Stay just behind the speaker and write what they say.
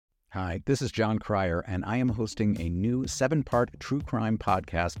Hi, this is John Cryer, and I am hosting a new 7-part true crime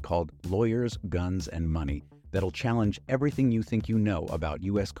podcast called Lawyers, Guns, and Money that'll challenge everything you think you know about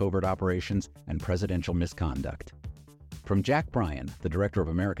U.S. covert operations and presidential misconduct. From Jack Bryan, the director of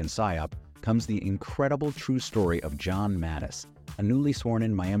American PSYOP, comes the incredible true story of John Mattis, a newly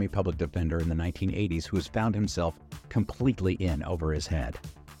sworn-in Miami public defender in the 1980s who has found himself completely in over his head.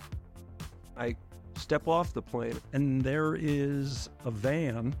 I step off the plane, and there is a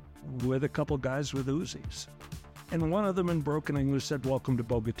van with a couple guys with Uzis. And one of them in broken English said, "Welcome to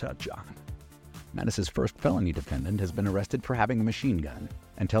Bogota, John." Mattis's first felony defendant has been arrested for having a machine gun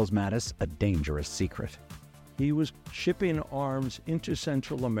and tells Mattis a dangerous secret. He was shipping arms into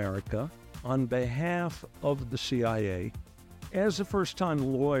Central America on behalf of the CIA. As a first-time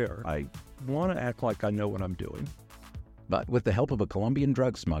lawyer, I want to act like I know what I'm doing. But with the help of a Colombian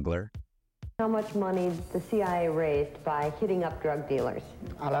drug smuggler, how much money the CIA raised by hitting up drug dealers?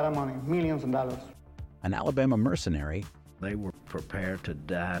 A lot of money, millions of dollars. An Alabama mercenary, they were prepared to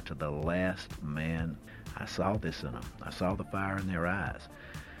die to the last man. I saw this in them. I saw the fire in their eyes.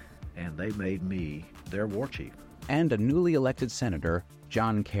 And they made me their war chief. and a newly elected Senator,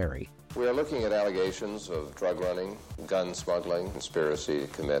 John Kerry. We are looking at allegations of drug running, gun smuggling, conspiracy to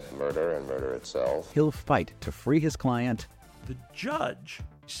commit murder and murder itself. He'll fight to free his client. The judge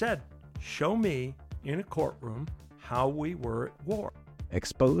said, "Show me in a courtroom how we were at war."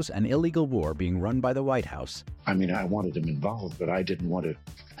 Expose an illegal war being run by the White House. I mean, I wanted him involved, but I didn't want to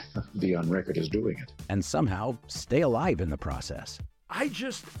be on record as doing it. And somehow stay alive in the process. I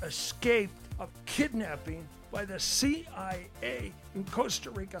just escaped a kidnapping by the CIA in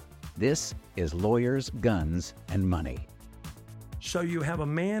Costa Rica. This is Lawyers, Guns, and Money. So you have a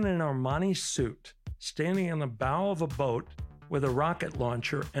man in an Armani suit standing on the bow of a boat with a rocket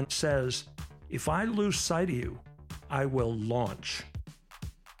launcher and says, "If I lose sight of you, I will launch.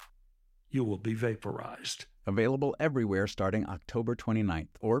 You will be vaporized." Available everywhere starting October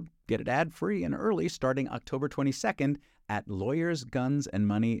 29th, or get it ad-free and early starting October 22nd at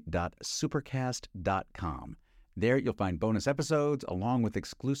lawyersgunsandmoney.supercast.com. There you'll find bonus episodes along with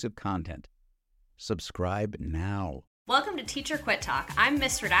exclusive content. Subscribe now. Welcome to Teacher Quit Talk. I'm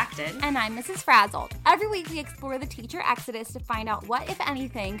Miss Redacted. And I'm Mrs. Frazzled. Every week we explore the teacher exodus to find out what, if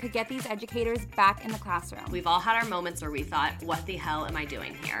anything, could get these educators back in the classroom. We've all had our moments where we thought, what the hell am I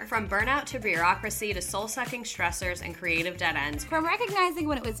doing here? From burnout to bureaucracy to soul-sucking stressors and creative dead ends. From recognizing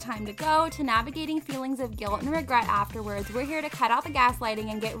when it was time to go to navigating feelings of guilt and regret afterwards, we're here to cut out the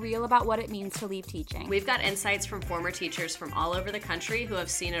gaslighting and get real about what it means to leave teaching. We've got insights from former teachers from all over the country who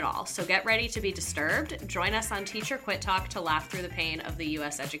have seen it all. So get ready to be disturbed. Join us on Teacher Quit Talk to laugh through the pain of the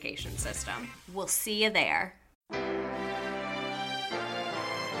U.S. education system. We'll see you there.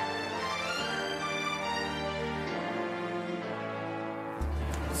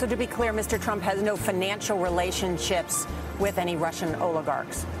 So to be clear, Mr. Trump has no financial relationships with any Russian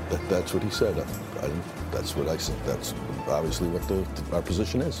oligarchs. That's what he said. That's what I said. That's obviously what our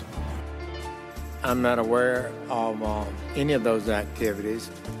position is. I'm not aware of any of those activities.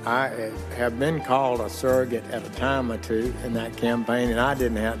 I have been called a surrogate at a time or two in that campaign, and I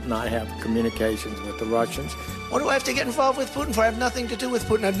did not have communications with the Russians. What do I have to get involved with Putin for? I have nothing to do with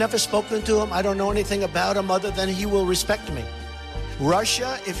Putin. I've never spoken to him. I don't know anything about him other than he will respect me.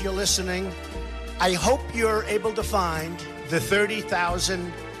 Russia, if you're listening, I hope you're able to find the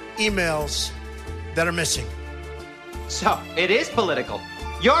 30,000 emails that are missing. So, it is political.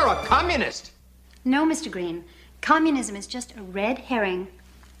 You're a communist. No, Mr. Green. Communism is just a red herring.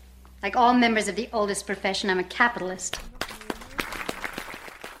 Like all members of the oldest profession, I'm a capitalist.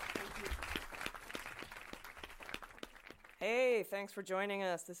 Hey, thanks for joining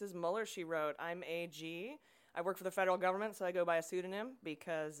us. This is Mueller, She Wrote. I'm AG. I work for the federal government, so I go by a pseudonym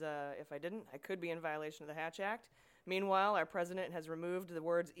because if I didn't, I could be in violation of the Hatch Act. Meanwhile, our president has removed the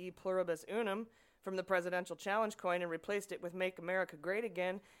words e pluribus unum from the presidential challenge coin and replaced it with Make America Great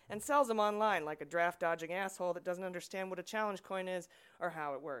Again and sells them online like a draft-dodging asshole that doesn't understand what a challenge coin is or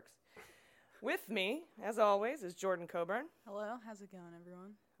how it works. With me, as always, is Jordan Coburn. Hello, how's it going,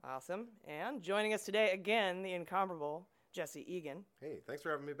 everyone? Awesome. And joining us today, again, the incomparable Jesse Egan. Hey, thanks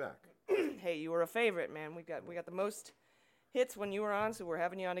for having me back. Hey, you were a favorite, man. We got the most hits when you were on, so we're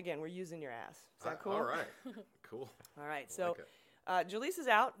having you on again. We're using your ass. Is that cool? All right. Cool. All right, so... Jaleesa is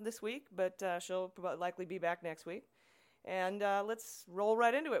out this week, but she'll likely be back next week. And let's roll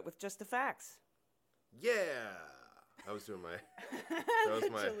right into it with just the facts. Yeah. I was doing my... That was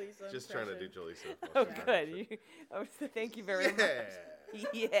my... Just trying to do Jaleesa. Oh, good. Thank you very much.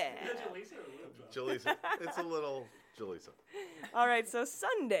 Yeah. Jaleesa. It's a little... Jaleesa. All right, so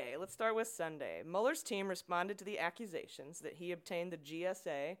Sunday. Let's start with Sunday. Mueller's team responded to the accusations that he obtained the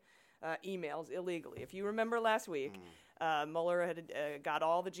GSA emails illegally. If you remember last week, Mueller had got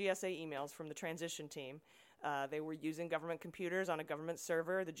all the GSA emails from the transition team. They were using government computers on a government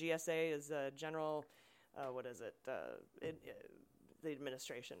server. The GSA is General, the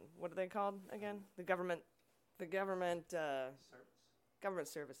administration. What are they called again? The Government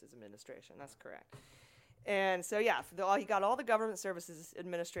Services Administration. That's correct. And so, yeah, he got all the Government Services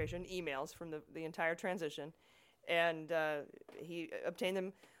Administration emails from the entire transition, and he obtained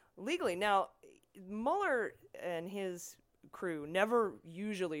them legally. Now, Mueller and his crew never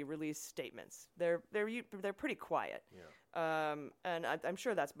usually release statements. They're pretty quiet. Yeah. And I'm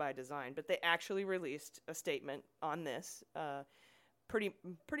sure that's by design. But they actually released a statement on this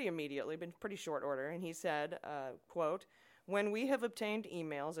pretty immediately, in pretty short order. And he said, quote, "When we have obtained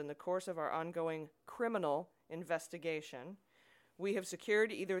emails in the course of our ongoing criminal investigation, we have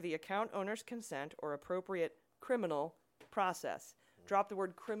secured either the account owner's consent or appropriate criminal process." Drop the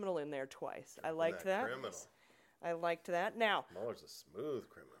word criminal in there twice. I liked that. Criminal. I liked that. Now, Mueller's a smooth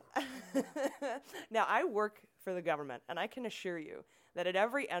criminal. Now, I work for the government, and I can assure you that at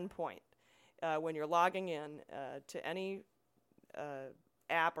every endpoint, when you're logging in to any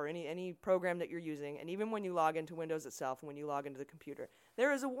app or any program that you're using, and even when you log into Windows itself, when you log into the computer,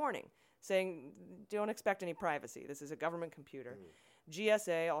 there is a warning saying, don't expect any privacy. This is a government computer.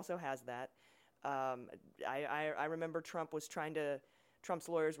 GSA also has that. I remember Trump's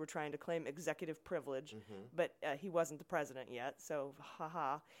lawyers were trying to claim executive privilege, but he wasn't the president yet, so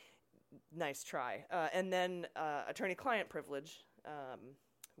haha, nice try. And then attorney-client privilege,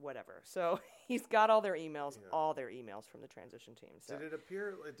 whatever. So he's got all their emails from the transition team. So. Did it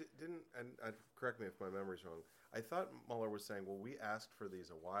appear, correct me if my memory's wrong, I thought Mueller was saying, well, we asked for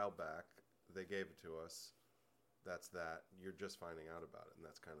these a while back, they gave it to us, that's that, you're just finding out about it, and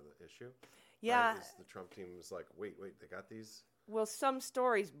that's kind of the issue? Yeah. Right? The Trump team was like, wait, they got these? Well, some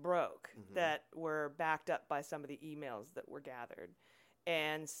stories broke that were backed up by some of the emails that were gathered.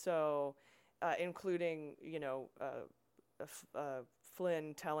 And so, including,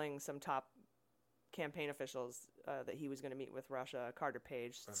 Flynn telling some top campaign officials that he was going to meet with Russia, Carter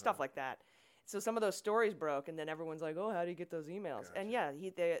Page, stuff like that. So some of those stories broke, and then everyone's like, oh, how do you get those emails? Gotcha. And yeah,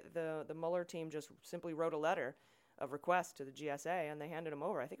 the Mueller team just simply wrote a letter of request to the GSA, and they handed them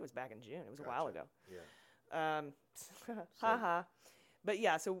over. I think it was back in June. It was a while ago. Yeah. Haha. But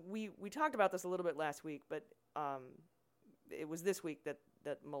yeah, so we talked about this a little bit last week, but it was this week that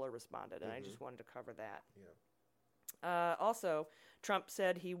Mueller responded, and I just wanted to cover that. Yeah. Also, Trump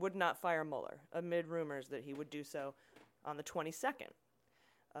said he would not fire Mueller amid rumors that he would do so on the 22nd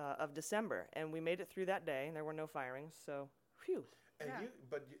of December, and we made it through that day, and there were no firings. So, phew. And I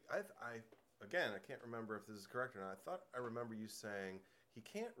can't remember if this is correct or not. I remember you saying he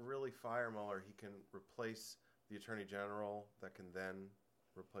can't really fire Mueller. He can replace the Attorney General that can then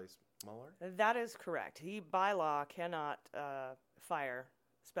replace Mueller? That is correct. He, by law, cannot fire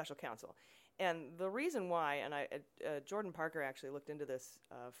special counsel. And the reason why, and Jordan Parker actually looked into this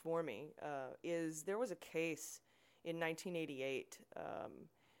for me, is there was a case in 1988,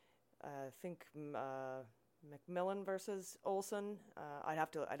 I think McMillan versus Olson. I'd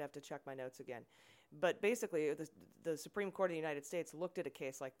have to check my notes again. But basically, the Supreme Court of the United States looked at a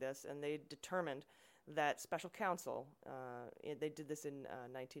case like this, and they determined that special counsel, they did this in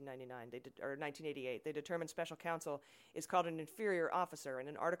 1988, they determined special counsel is called an inferior officer. And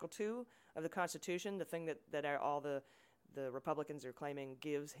in Article 2 of the Constitution, the thing that all the Republicans are claiming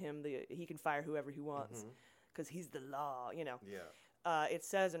gives him he can fire whoever he wants because he's the law, Yeah. It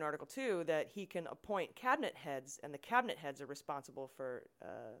says in Article 2 that he can appoint cabinet heads, and the cabinet heads are responsible for,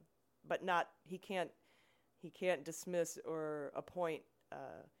 but not, he can't dismiss or appoint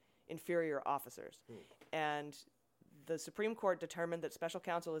inferior officers. And the Supreme Court determined that special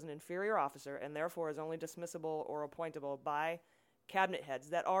counsel is an inferior officer and therefore is only dismissible or appointable by cabinet heads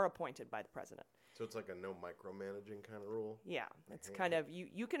that are appointed by the president. So it's like a no micromanaging kind of rule? Yeah. It's kind of,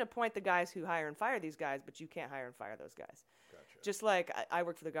 you can appoint the guys who hire and fire these guys, but you can't hire and fire those guys. Gotcha. Just like I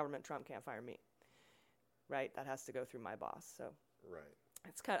work for the government, Trump can't fire me. Right? That has to go through my boss. So right.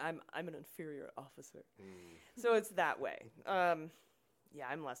 It's kind of, I'm an inferior officer. So it's that way. Yeah,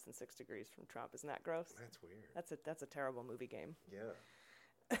 I'm less than 6 degrees from Trump. Isn't that gross? That's weird. That's a terrible movie game. Yeah.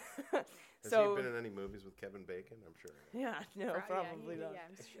 Has he been in any movies with Kevin Bacon? I'm sure. Yeah, no, probably not. Yeah,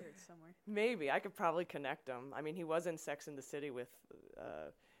 I'm sure it's somewhere. Maybe. I could probably connect him. I mean, he was in Sex and the City with,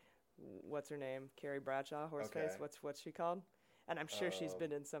 what's her name? Carrie Bradshaw, Horseface. Okay. What's she called? And I'm sure she's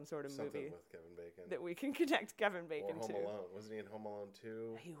been in some sort of movie with Kevin Bacon that we can connect Kevin Bacon or to. Home Alone. Wasn't he in Home Alone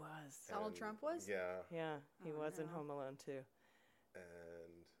 2? He was. Donald Trump was? Yeah. Yeah, he was in Home Alone 2.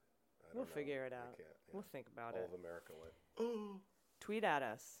 And we'll figure it out. Yeah. We'll think about All it. of America went. Tweet at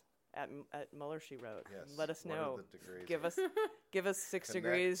us at Mueller She Wrote. Yes. Let us What are know. the degrees? Give us 6 Connect.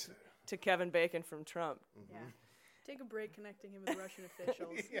 degrees to Kevin Bacon from Trump. Yeah. Take a break connecting him with Russian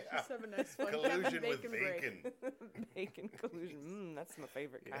officials. Yeah. Just have a nice fun Collusion Kevin with Bacon break. Bacon. Bacon collusion. That's my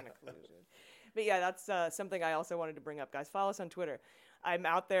favorite kind of collusion. But yeah, that's something I also wanted to bring up, guys. Follow us on Twitter. I'm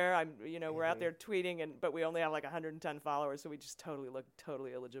out there. We're out there tweeting, but we only have like 110 followers, so we just look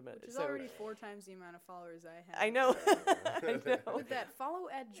totally illegitimate. Which is so, already 4 times the amount of followers I have. I know. I know. With that, follow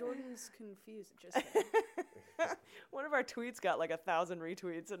at Jordan's Confused. Just one of our tweets got like 1,000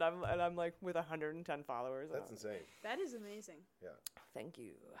 retweets, and I'm like with 110 followers. That's insane. That is amazing. Yeah. Thank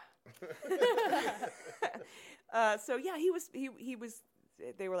you. So yeah, he was.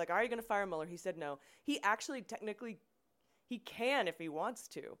 They were like, "Are you going to fire Mueller?" He said no. He actually technically he can if he wants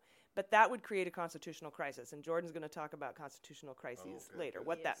to, but that would create a constitutional crisis. And Jordan's going to talk about constitutional crises later.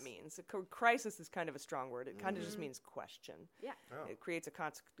 What that means. Crisis is kind of a strong word. It kind of just means question. Yeah. It creates a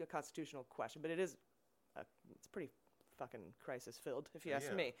constitutional question, but it's pretty fucking crisis filled, if you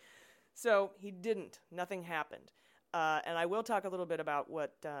ask me. So he didn't. Nothing happened. And I will talk a little bit about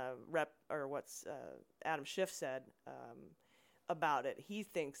what Adam Schiff said about it. He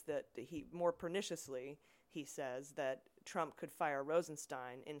thinks that more perniciously, he says that Trump could fire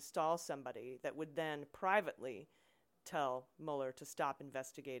Rosenstein, install somebody that would then privately tell Mueller to stop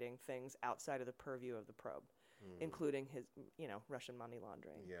investigating things outside of the purview of the probe, including his, Russian money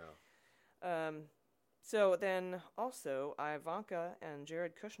laundering. Yeah. So then also Ivanka and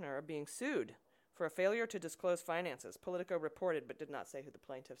Jared Kushner are being sued for a failure to disclose finances. Politico reported but did not say who the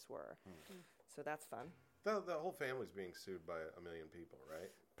plaintiffs were. So that's fun. The whole family's being sued by 1 million people,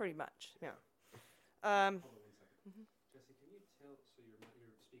 right? Pretty much, yeah. Hold on 1 second. Jesse, can you tilt so you're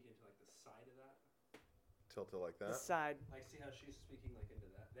speaking to like the side of that? Tilt it like that? The side. Like, see how she's speaking like into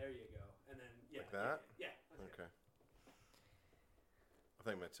that? There you go. And then, yeah. Like that? Yeah. Okay. I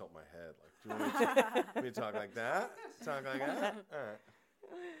think I'm going to tilt my head. Like, do you want me to talk like that? Talk like that? All right.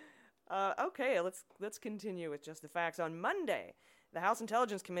 Okay, let's continue with just the facts. On Monday, the House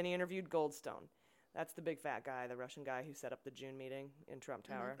Intelligence Committee interviewed Goldstone. That's the big fat guy, the Russian guy who set up the June meeting in Trump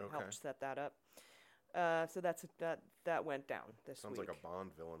Tower, helped set that up. So that went down this Sounds week. like a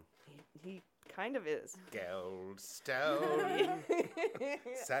Bond villain. He kind of is. Goldstone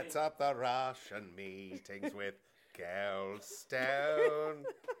sets up the Russian meetings with Goldstone.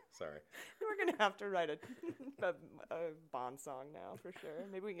 Sorry. We're going to have to write a Bond song now for sure.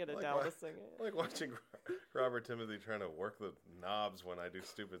 Maybe we can get Adele to sing it. I like watching Robert Timothy trying to work the knobs when I do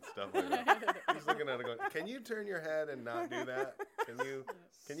stupid stuff like that. He's looking at it going, can you turn your head and not do that?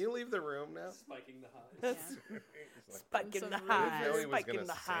 Can you leave the room now? Spiking the highs. Spiking the highs. He was Spiking going to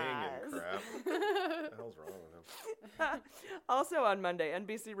the sing highs. and crap. What the hell's wrong with him? Also on Monday,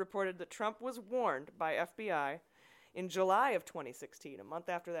 NBC reported that Trump was warned by FBI in July of 2016, a month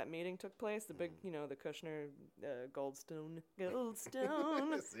after that meeting took place, the big, the Kushner Goldstone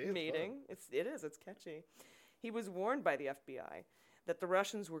meeting. It's catchy. He was warned by the FBI that the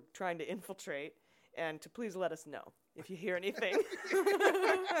Russians were trying to infiltrate and to please let us know if you hear anything.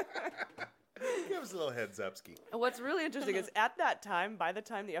 Give us a little heads up, Ski. What's really interesting is at that time, by the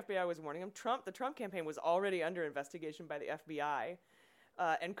time the FBI was warning him, the Trump campaign was already under investigation by the FBI.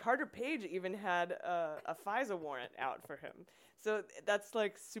 And Carter Page even had a FISA warrant out for him. So that's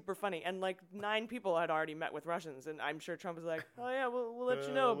like super funny. And like 9 people had already met with Russians. And I'm sure Trump was like, oh yeah, we'll let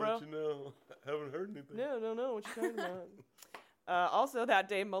you know, bro. Let you know. Haven't heard anything. No, what you talking about? Also that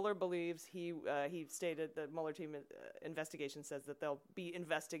day, Mueller believes he stated the Mueller team investigation says that they'll be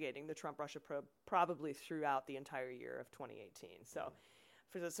investigating the Trump-Russia probe probably throughout the entire year of 2018. So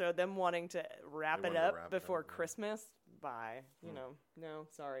them wanting to wrap it up before Christmas, no,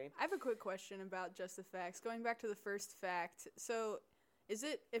 sorry. I have a quick question about just the facts. Going back to the first fact, so is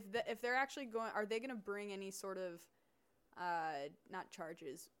it if they're actually are they going to bring any sort of not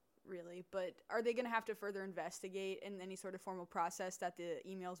charges really, but are they going to have to further investigate in any sort of formal process that the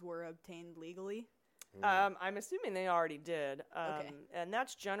emails were obtained legally? I'm assuming they already did, Okay. And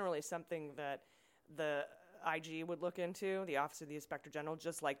that's generally something that the IG would look into, the Office of the Inspector General,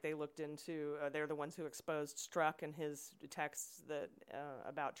 just like they looked into, they're the ones who exposed Strzok and his texts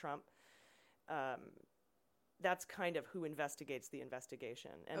about Trump. That's kind of who investigates the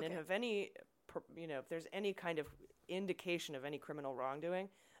investigation. And then if there's any kind of indication of any criminal wrongdoing,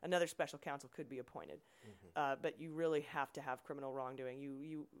 another special counsel could be appointed. But you really have to have criminal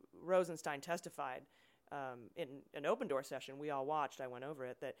wrongdoing. Rosenstein testified in an open door session we all watched, I went over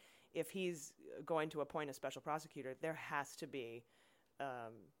it, that if he's going to appoint a special prosecutor, there has to be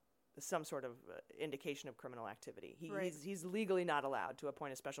some sort of indication of criminal activity. He's legally not allowed to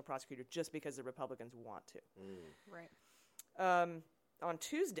appoint a special prosecutor just because the Republicans want to. Right. On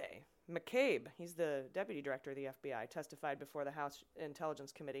Tuesday, McCabe, he's the deputy director of the FBI, testified before the House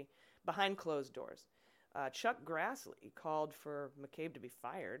Intelligence Committee behind closed doors. Chuck Grassley called for McCabe to be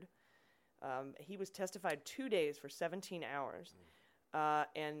fired. He was testified 2 days for 17 hours.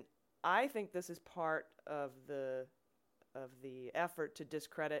 And I think this is part of the effort to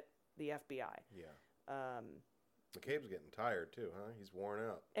discredit the FBI. Yeah. McCabe's getting tired too, huh? He's worn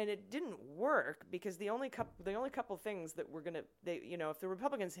out. And it didn't work because the only couple things that were if the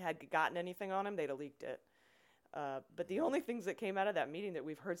Republicans had gotten anything on him, they'd have leaked it. But the only things that came out of that meeting that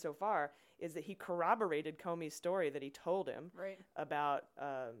we've heard so far is that he corroborated Comey's story that he told him about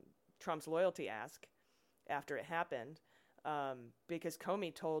Trump's loyalty ask after it happened, because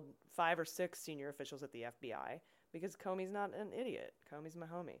Comey told 5 or 6 senior officials at the FBI, because Comey's not an idiot. Comey's my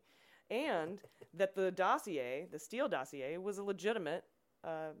homie. And that the dossier, the Steele dossier, was a legitimate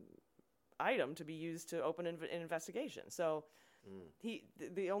item to be used to open an investigation. So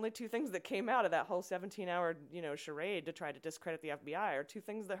the only 2 things that came out of that whole 17-hour charade to try to discredit the FBI are 2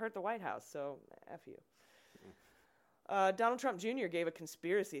 things that hurt the White House. So F you. Donald Trump Jr. gave a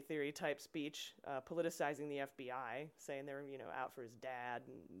conspiracy theory type speech, politicizing the FBI, saying they were out for his dad,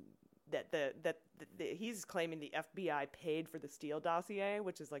 and that he's claiming the FBI paid for the Steele dossier,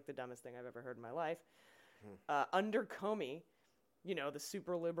 which is like the dumbest thing I've ever heard in my life. Under Comey, the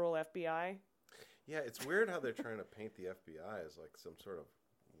super liberal FBI. Yeah, it's weird how they're trying to paint the FBI as like some sort of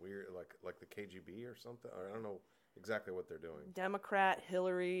weird, like the KGB or something. Or I don't know exactly what they're doing. Democrat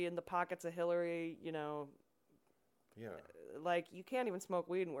Hillary in the pockets of Hillary, Yeah. Like, you can't even smoke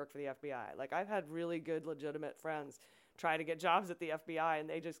weed and work for the FBI. Like, I've had really good, legitimate friends try to get jobs at the FBI, and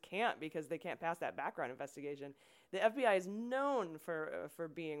they just can't because they can't pass that background investigation. The FBI is known for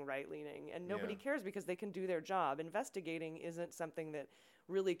being right-leaning, and nobody cares because they can do their job. Investigating isn't something that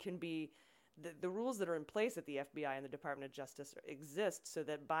really can be... The rules that are in place at the FBI and the Department of Justice exist so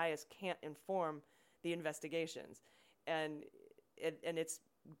that bias can't inform the investigations. And it's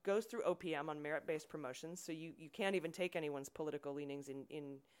goes through OPM on merit-based promotions, so you can't even take anyone's political leanings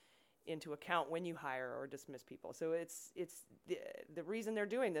into account when you hire or dismiss people. So it's the reason they're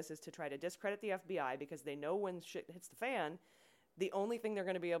doing this is to try to discredit the FBI, because they know when shit hits the fan, the only thing they're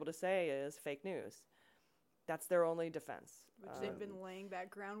going to be able to say is fake news. That's their only defense. Which they've been laying that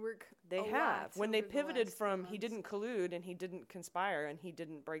groundwork. They have. When they pivoted from he didn't collude and he didn't conspire and he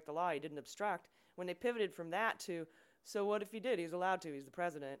didn't break the law, he didn't obstruct, when they pivoted from that to, so what if he did? He's allowed to. He's the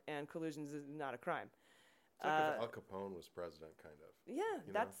president, and collusion is not a crime. It's like if Al Capone was president, kind of. Yeah,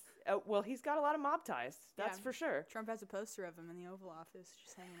 that's... well, he's got a lot of mob ties. That's for sure. Trump has a poster of him in the Oval Office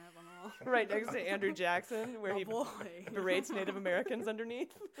just hanging out on the wall. Right next to Andrew Jackson, where he berates Native Americans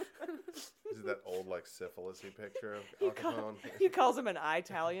underneath. Is it that old, like, syphilis-y picture of Al Capone? He calls him an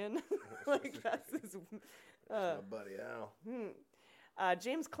Italian. Like, that's his... my buddy Al.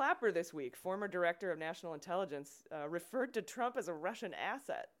 James Clapper this week, former director of national intelligence, referred to Trump as a Russian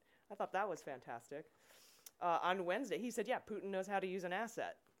asset. I thought that was fantastic. On Wednesday, he said, yeah, Putin knows how to use an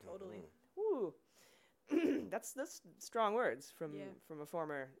asset. Totally. Ooh. That's strong words from a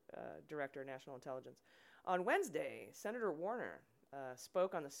former director of national intelligence. On Wednesday, Senator Warner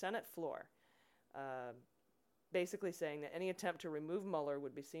spoke on the Senate floor, basically saying that any attempt to remove Mueller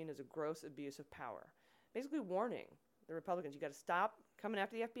would be seen as a gross abuse of power. Basically warning the Republicans, you got to stop coming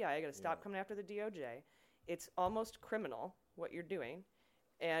after the FBI, you got to stop coming after the DOJ. It's almost criminal what you're doing.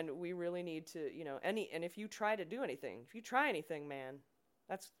 And we really need to, and if you try to do anything, man,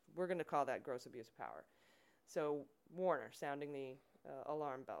 we're going to call that gross abuse of power. So Warner sounding the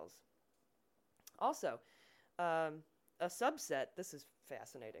alarm bells. Also, a subset, this is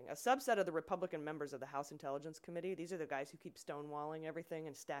fascinating, a subset of the Republican members of the House Intelligence Committee, these are the guys who keep stonewalling everything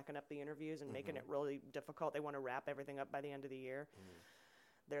and stacking up the interviews and making it really difficult. They want to wrap everything up by the end of the year.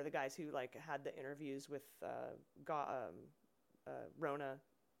 They're the guys who had the interviews with Rona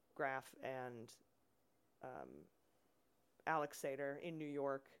Graff and Alex Sater in New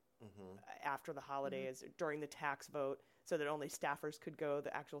York after the holidays during the tax vote, so that only staffers could go.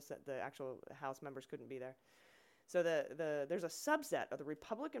 The actual House members couldn't be there. So there's a subset of the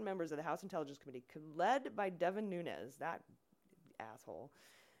Republican members of the House Intelligence Committee, led by Devin Nunes, that asshole.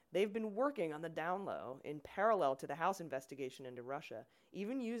 They've been working on the down low in parallel to the House investigation into Russia,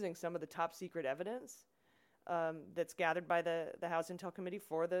 even using some of the top secret evidence that's gathered by the House Intel Committee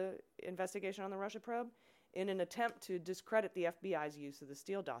for the investigation on the Russia probe in an attempt to discredit the FBI's use of the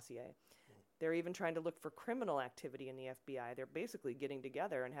Steele dossier. They're even trying to look for criminal activity in the FBI. They're basically getting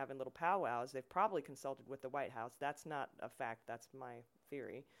together and having little powwows. They've probably consulted with the White House. That's not a fact. That's my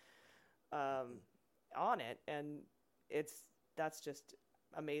theory on it. And that's just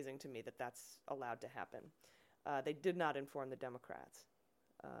amazing to me that that's allowed to happen. They did not inform the Democrats.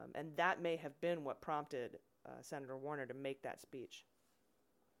 And that may have been what prompted Senator Warner to make that speech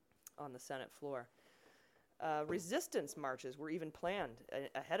on the Senate floor. Resistance marches were even planned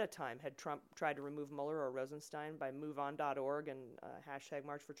ahead of time had Trump tried to remove Mueller or Rosenstein by MoveOn.org and hashtag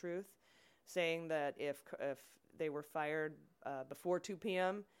March for Truth, saying that if they were fired before 2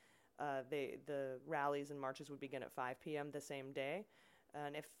 p.m., the rallies and marches would begin at 5 p.m. the same day.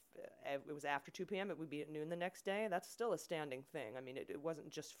 And if it was after 2 p.m., it would be at noon the next day. That's still a standing thing. I mean, it wasn't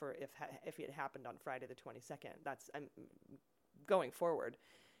just for if it happened on Friday the 22nd. That's going forward.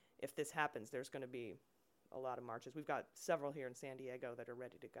 If this happens, there's going to be a lot of marches. We've got several here in San Diego that are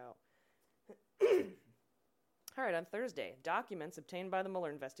ready to go. All right, on Thursday, documents obtained by the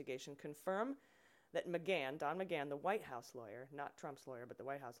Mueller investigation confirm that Don McGahn, the White House lawyer, not Trump's lawyer, but the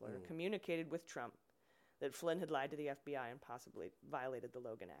White House lawyer, communicated with Trump that Flynn had lied to the FBI and possibly violated the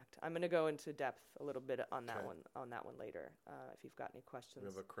Logan Act. I'm going to go into depth a little bit on that one later. If you've got any questions, Do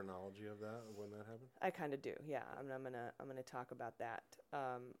you have a chronology of that, of when that happened? I kind of do. Yeah, I'm gonna talk about that.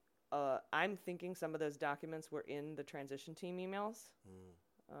 I'm thinking some of those documents were in the transition team emails.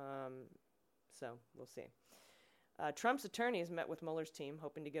 So we'll see. Trump's attorneys met with Mueller's team,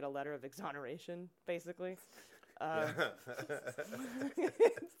 hoping to get a letter of exoneration, basically.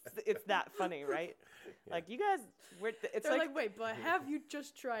 It's that funny, right? Yeah. Like, you guys, they're like, wait, but have you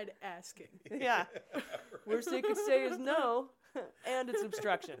just tried asking? Yeah. Worst they could say is no, and it's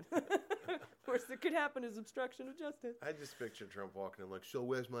obstruction. Worst that could happen is obstruction of justice. I just picture Trump walking in like, so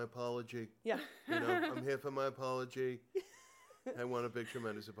where's my apology? Yeah. You know, I'm here for my apology. I want a big,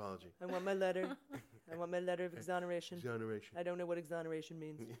 tremendous apology. I want my letter. I want my letter of exoneration. Exoneration. I don't know what exoneration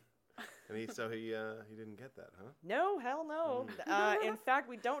means. And he didn't get that, huh? No, hell no. In fact,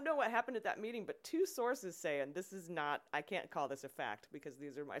 we don't know what happened at that meeting, but two sources say, and this is not, I can't call this a fact because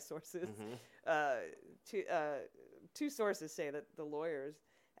these are my sources. Two sources say that the lawyers,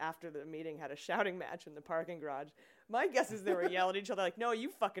 after the meeting, had a shouting match in the parking garage. My guess is they were yelling at each other like, no, you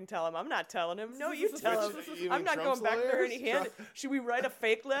fucking tell him. I'm not telling him. No, you tell him. I'm not Trump's going back there lawyers? any hand. Should we write a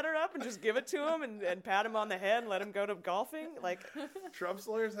fake letter up and just give it to him and pat him on the head and let him go to golfing? Like, Trump's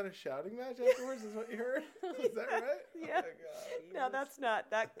lawyers had a shouting match afterwards, is what you heard? Is that right? Yeah. Oh my No, that's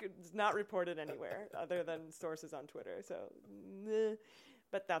not reported anywhere other than sources on Twitter. So,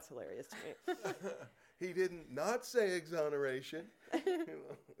 but that's hilarious to me. He didn't not say exoneration.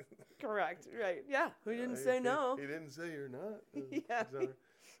 Correct. Right. Yeah. He didn't say no. He didn't say you're not. Yeah.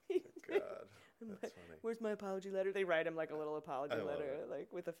 God, that's funny. Where's my apology letter? They write him like a little apology letter, like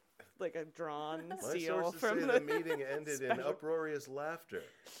with a drawn My seal sources from say the meeting ended in uproarious laughter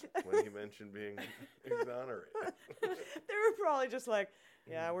when he mentioned being exonerated. They were probably just like,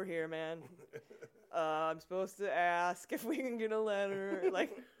 yeah, we're here, man. I'm supposed to ask if we can get a letter.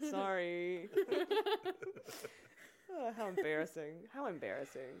 Like, sorry. How embarrassing. How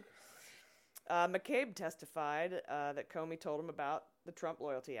embarrassing. McCabe testified that Comey told him about the Trump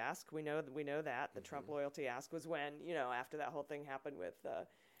loyalty ask. We know that. The Trump loyalty ask was when, after that whole thing happened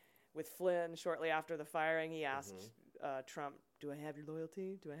with Flynn, shortly after the firing, he asked Trump, do I have your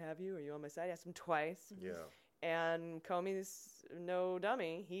loyalty? Do I have you? Are you on my side? He asked him twice. Yeah. And Comey's no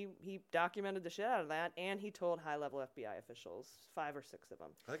dummy. He documented the shit out of that, and he told high-level FBI officials, 5 or 6 of them.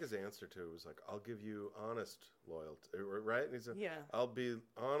 I think his answer to it was like, I'll give you honest loyalty, right? And he said, yeah. I'll be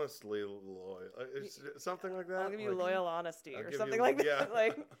honestly loyal. Something like that? I'll give you like, loyal honesty or something like that.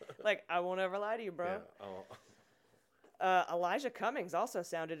 Yeah. like, I won't ever lie to you, bro. Yeah, Elijah Cummings also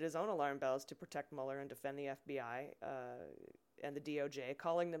sounded his own alarm bells to protect Mueller and defend the FBI and the DOJ,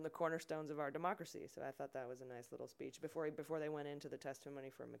 calling them the cornerstones of our democracy. So I thought that was a nice little speech. Before they went into the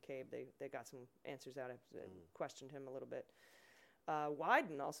testimony from McCabe, they got some answers out. I questioned him a little bit.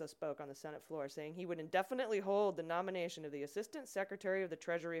 Wyden also spoke on the Senate floor, saying he would indefinitely hold the nomination of the Assistant Secretary of the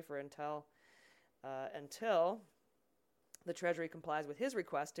Treasury for until the Treasury complies with his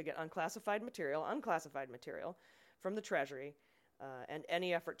request to get unclassified material from the Treasury, and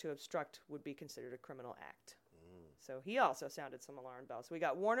any effort to obstruct would be considered a criminal act. So he also sounded some alarm bells. So we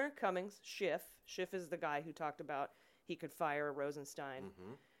got Warner, Cummings, Schiff. Schiff is the guy who talked about he could fire Rosenstein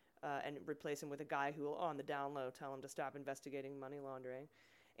and replace him with a guy who will, on the down low, tell him to stop investigating money laundering.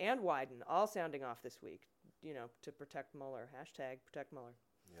 And Wyden, all sounding off this week, to protect Mueller. Hashtag protect Mueller.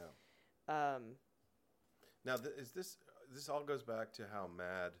 Yeah. Now, this all goes back to how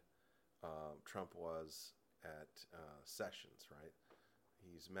mad Trump was at Sessions, right?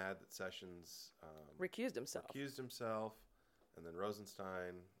 He's mad that Sessions recused himself, and then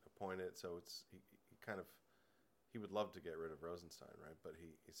Rosenstein appointed. So it's he would love to get rid of Rosenstein, right? But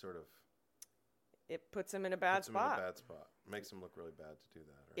he sort of it puts him in a bad spot. Makes him look really bad to do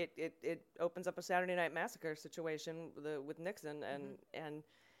that. Right? It opens up a Saturday Night Massacre situation with Nixon, and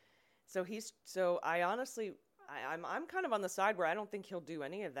so I honestly. I'm kind of on the side where I don't think he'll do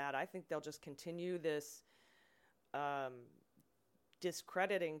any of that. I think they'll just continue this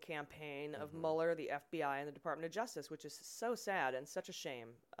discrediting campaign of Mueller, the FBI, and the Department of Justice, which is so sad and such a shame.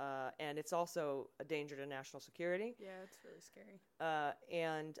 And it's also a danger to national security. Yeah, it's really scary.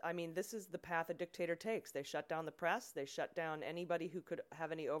 And, I mean, this is the path a dictator takes. They shut down the press. They shut down anybody who could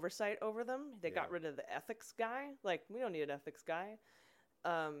have any oversight over them. They got rid of the ethics guy. Like, we don't need an ethics guy.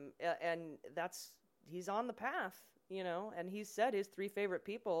 And he's on the path, and he's said his 3 favorite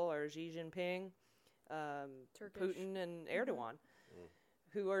people are Xi Jinping, Putin, and Erdogan,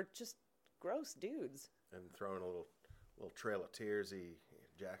 who are just gross dudes. And throwing a little Trail of Tears-y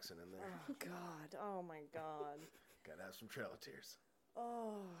Jackson in there. Oh, God. Oh, my God. Gotta have some Trail of Tears.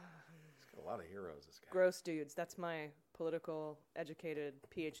 Oh. He's got a lot of heroes, this guy. Gross dudes. That's my political, educated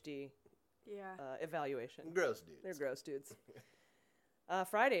PhD evaluation. Gross dudes. They're gross dudes.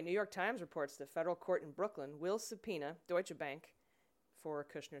 Friday, New York Times reports the federal court in Brooklyn will subpoena Deutsche Bank for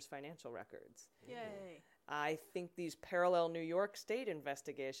Kushner's financial records. Yay. I think these parallel New York state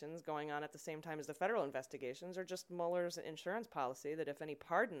investigations going on at the same time as the federal investigations are just Mueller's insurance policy that if any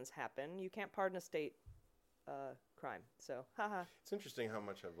pardons happen, you can't pardon a state crime. So, haha. It's interesting how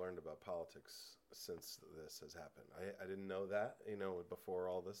much I've learned about politics since this has happened. I didn't know that, before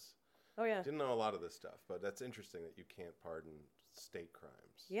all this. Oh, yeah. Didn't know a lot of this stuff, but that's interesting that you can't pardon state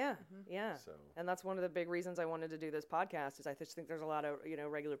crimes. Yeah, yeah. So, and that's one of the big reasons I wanted to do this podcast is I just think there's a lot of,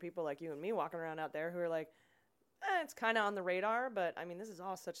 regular people like you and me walking around out there who are like, it's kind of on the radar, but I mean, this is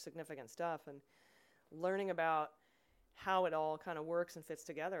all such significant stuff, and learning about how it all kind of works and fits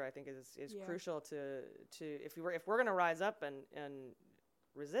together, I think is crucial to if we're going to rise up and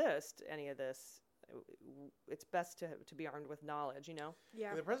resist any of this, it's best to be armed with knowledge, Yeah.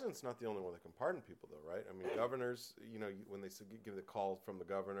 And the president's not the only one that can pardon people, though, right? I mean, governors, when they give the call from the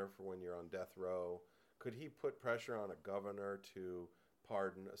governor for when you're on death row, could he put pressure on a governor to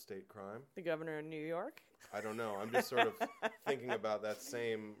pardon a state crime? The governor of New York? I don't know. I'm just sort of thinking about that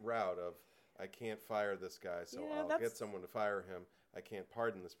same route of, I can't fire this guy, so I'll get someone to fire him. I can't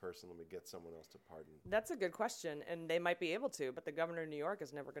pardon this person. Let me get someone else to pardon. That's a good question, and they might be able to, but the governor of New York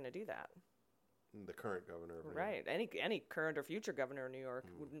is never going to do that. The current governor of New York. Right. Any current or future governor of New York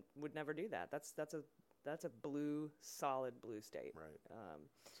would never do that. That's a solid blue state. Right.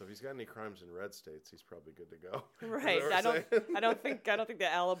 So if he's got any crimes in red states, he's probably good to go. Right. I don't think the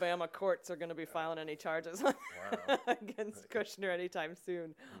Alabama courts are going to be filing any charges against Kushner anytime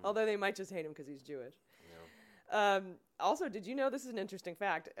soon. Although they might just hate him because he's Jewish. Yeah. Also, did you know, this is an interesting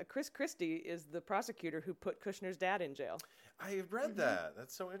fact, Chris Christie is the prosecutor who put Kushner's dad in jail. I read that.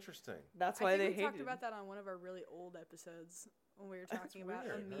 That's so interesting. That's why they hated him. We talked about that on one of our really old episodes when we were talking about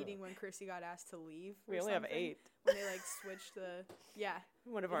a meeting when Christie got asked to leave. We only have 8. When they switched the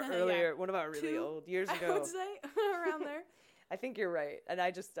one of our really old years ago. I would say around there. I think you're right, and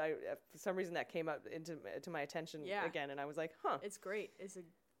I for some reason that came up to my attention again, and I was like, huh. It's great. It's a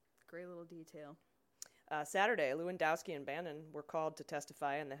great little detail. Saturday, Lewandowski and Bannon were called to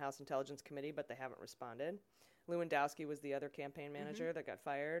testify in the House Intelligence Committee, but they haven't responded. Lewandowski was the other campaign manager that got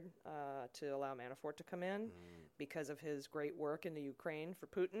fired to allow Manafort to come in because of his great work in the Ukraine for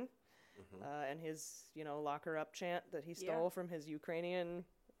Putin and his, locker up chant that he stole from his Ukrainian.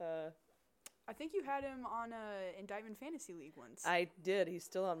 I think you had him on Indictment Fantasy League once. I did. He's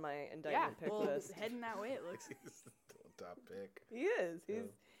still on my indictment pick list. Heading that way, it looks. He's still a top pick. He is.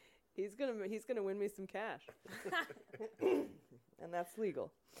 He's gonna win me some cash, and that's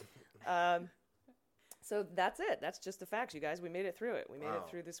legal. So that's it. That's just the facts, you guys. We made it through it. We made it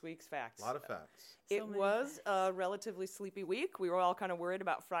through this week's facts. A lot of facts. It was a relatively sleepy week. We were all kind of worried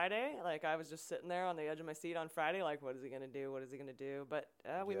about Friday. Like, I was just sitting there on the edge of my seat on Friday, like, what is he going to do? What is he going to do? But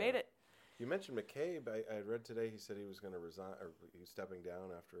we made it. You mentioned McCabe. I read today he said he was going to resign, or he's stepping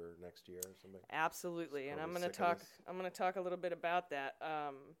down after next year or something. Absolutely. And I'm going to talk a little bit about that.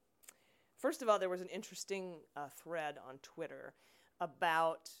 First of all, there was an interesting thread on Twitter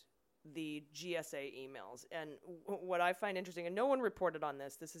about the GSA emails, and what I find interesting, and no one reported on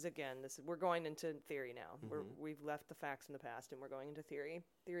this. We're going into theory now. We've left the facts in the past, and we're going into theory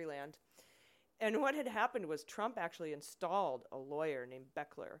land. And what had happened was Trump actually installed a lawyer named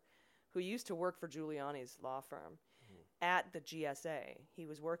Beckler, who used to work for Giuliani's law firm, at the GSA. He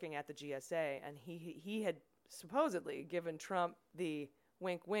was working at the GSA, and he had supposedly given Trump the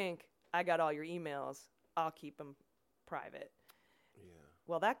wink, wink, I got all your emails. I'll keep them private. Yeah.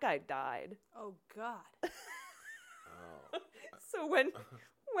 Well, that guy died. Oh, God. Oh. So when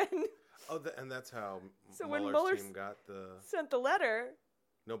and that's how when Mueller's Mueller team got sent the letter,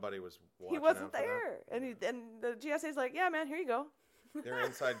 nobody was watching. he wasn't out for there, and the GSA's like, yeah, man, here you go. that? Their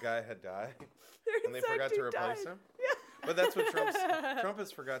inside guy had died, and they inside forgot to dude replace died. him. But that's what Trump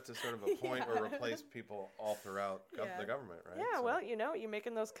has forgot to sort of appoint or replace people all throughout the government, right? Yeah, So- well, you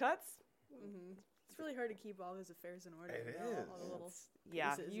making those cuts. Mm-hmm. It's really hard to keep all his affairs in order. It All the little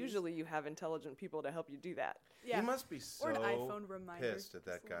Yeah, pieces. usually you have intelligent people to help you do that. Yeah. He must be so Or an iPhone reminder. pissed at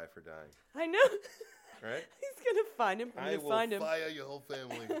that guy for dying. I know. Right? He's gonna find him. I will find him. fire your whole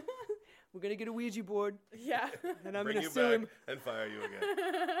family. We're gonna get a Ouija board. Yeah. And I'm Bring gonna you sue back him. and fire you again.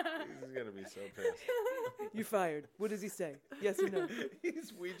 He's gonna be so pissed. You're fired. What does he say? Yes or no?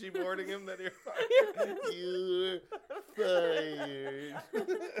 He's Ouija boarding him that you're fired. You're fired.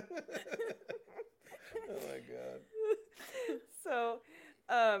 Oh my God. So,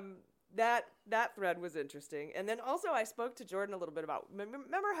 that thread was interesting, and then also I spoke to Jordan a little bit about.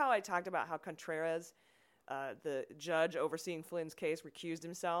 Remember how I talked about how Contreras, the judge overseeing Flynn's case, recused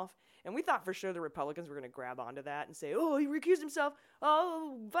himself, and we thought for sure the Republicans were going to grab onto that and say, "Oh, he recused himself.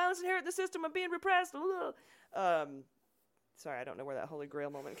 Oh, violence inherent in the system of being repressed." Sorry, I don't know where that Holy Grail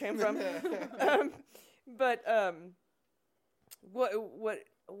moment came from.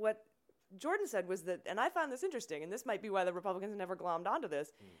 What Jordan said was that, and I found this interesting, and this might be why the Republicans never glommed onto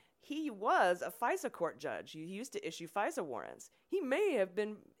this. He was a FISA court judge. He used to issue FISA warrants. He may have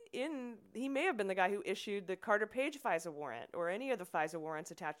been the guy who issued the Carter Page FISA warrant or any of the FISA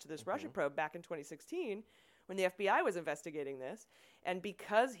warrants attached to this Russia probe back in 2016 when the FBI was investigating this. And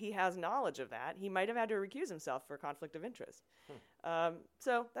because he has knowledge of that, he might have had to recuse himself for conflict of interest.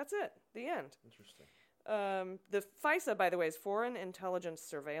 So that's it. The end. Interesting. The FISA, by the way, is Foreign Intelligence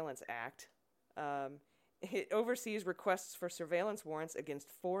Surveillance Act. It oversees requests for surveillance warrants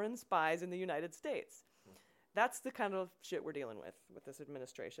against foreign spies in the United States. That's the kind of shit we're dealing with this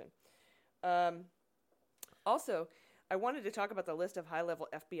administration. Also, I wanted to talk about the list of high-level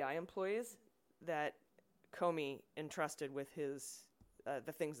FBI employees that Comey entrusted with his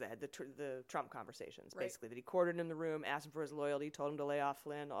the things that had the Trump conversations, basically, that he quartered in the room, asked him for his loyalty, told him to lay off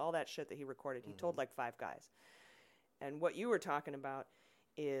Flynn, all that shit that he recorded. He told like 5 guys. And what you were talking about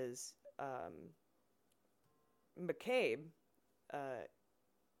is McCabe,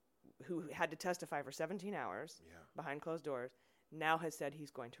 who had to testify for 17 hours behind closed doors, now has said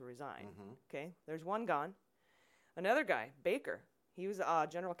he's going to resign. Okay, there's one gone. Another guy, Baker, he was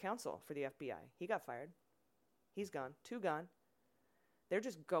general counsel for the FBI. He got fired. He's gone. 2 gone. They're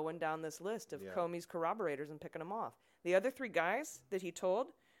just going down this list of Comey's corroborators and picking them off. The other 3 guys that he told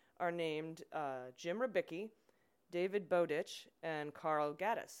are named Jim Rubicki, David Bowditch, and Carl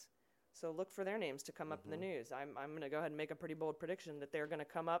Gaddis. So look for their names to come up in the news. I'm going to go ahead and make a pretty bold prediction that they're going to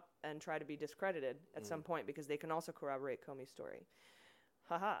come up and try to be discredited at some point because they can also corroborate Comey's story.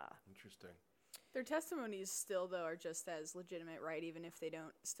 Ha-ha. Interesting. Their testimonies still, though, are just as legitimate, right? Even if they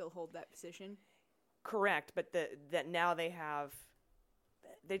don't still hold that position? Correct, but that now they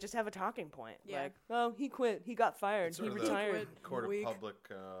just have a talking point. Yeah. Like, oh, he quit. He got fired. It's He sort of retired. the Court of public,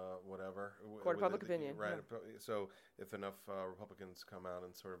 whatever. Court of public opinion. Right. Yeah. So if enough Republicans come out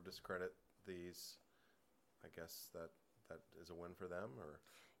and sort of discredit these, I guess that is a win for them, or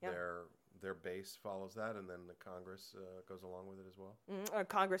their base follows that, and then the Congress goes along with it as well.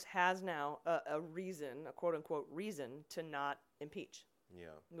 Congress has now a reason, a quote unquote reason, to not impeach.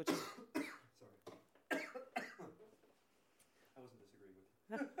 Yeah. Which is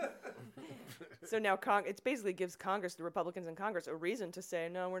So now it basically gives Congress, the Republicans in Congress, a reason to say,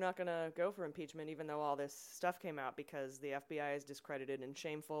 no, we're not going to go for impeachment, even though all this stuff came out, because the FBI is discredited and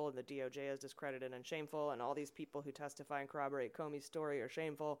shameful, and the DOJ is discredited and shameful, and all these people who testify and corroborate Comey's story are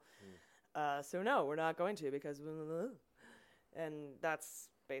shameful. So no, we're not going to, because... And that's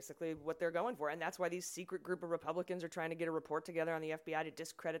basically what they're going for. And that's why these secret group of Republicans are trying to get a report together on the FBI to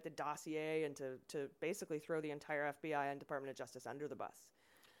discredit the dossier and to basically throw the entire FBI and Department of Justice under the bus.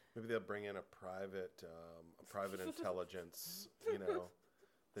 Maybe they'll bring in a private intelligence,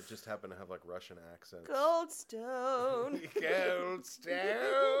 that just happen to have like Russian accents. Goldstone.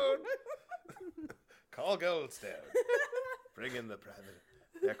 Goldstone. Call Goldstone. Bring in the private.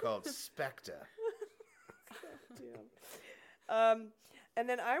 They're called Spectre. And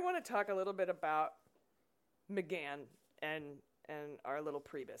then I want to talk a little bit about McGahn and our little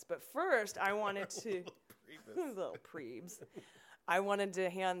Priebus. But first, I wanted to little Priebs. I wanted to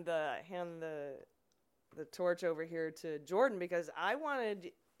hand the torch over here to Jordan because I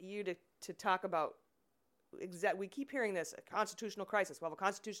wanted you to talk about we keep hearing this, a constitutional crisis. We'll have a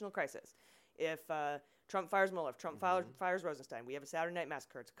constitutional crisis. If Trump fires Mueller, if Trump fires Rosenstein, we have a Saturday Night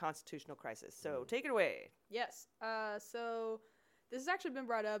Massacre. It's a constitutional crisis. So take it away. Yes. So this has actually been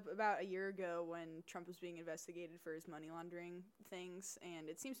brought up about a year ago when Trump was being investigated for his money laundering things, and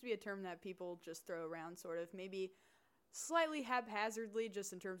it seems to be a term that people just throw around sort of maybe slightly haphazardly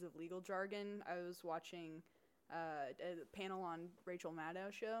just in terms of legal jargon. I was watching a panel on Rachel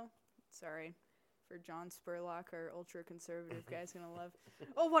Maddow's show. Sorry for John Spurlock, our ultra-conservative guy's gonna love.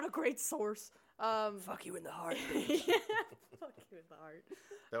 Oh, what a great source. Fuck you in the heart. Yeah, fuck you in the heart.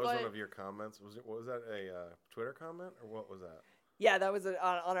 That was one of your comments. What was that, a Twitter comment, or what was that? Yeah, that was on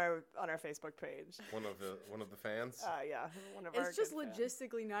our Facebook page. One of the fans. Yeah, one of our. It's just good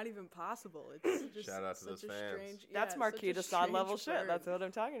logistically not even possible. It's just shout out to those fans. Strange, That's Marquis de Sade level shit. word. That's what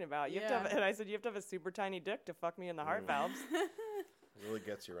I'm talking about. You have to have, and I said you have to have a super tiny dick to fuck me in the heart valves. It really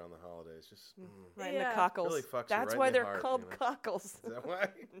gets you around the holidays. Just right in the cockles. Really fucks That's you right why in the they're heart, called you know? cockles. Is that why?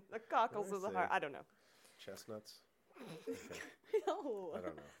 The cockles of the heart. I don't know. Chestnuts. No. I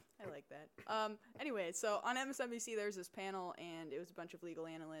don't know. I like that. Anyway, so on MSNBC, there's this panel, and it was a bunch of legal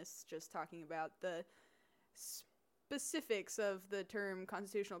analysts just talking about the specifics of the term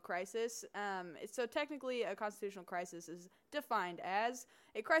constitutional crisis. So technically, a constitutional crisis is defined as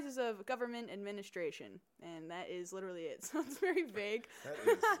a crisis of government administration, and that is literally it. So it's very vague.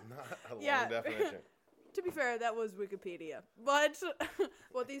 That is not a long definition. To be fair, that was Wikipedia. But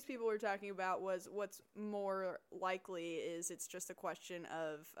what these people were talking about was what's more likely is it's just a question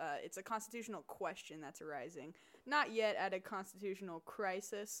of, it's a constitutional question that's arising. Not yet at a constitutional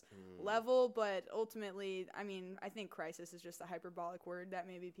crisis level, but ultimately, I mean, I think crisis is just a hyperbolic word that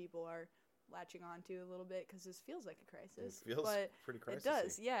maybe people are latching onto a little bit because this feels like a crisis. It feels pretty crisisy. It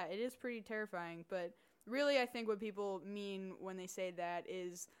does, yeah, it is pretty terrifying. But really, I think what people mean when they say that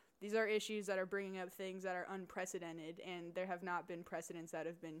is these are issues that are bringing up things that are unprecedented, and there have not been precedents that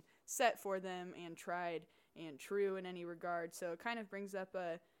have been set for them and tried and true in any regard. So it kind of brings up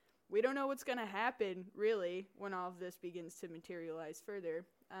we don't know what's going to happen, really, when all of this begins to materialize further.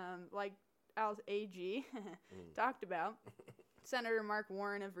 Like Al's AG talked about, Senator Mark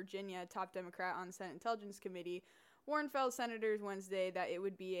Warren of Virginia, top Democrat on the Senate Intelligence Committee, warned fellow senators Wednesday that it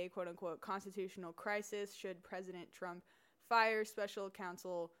would be a quote-unquote constitutional crisis should President Trump fire special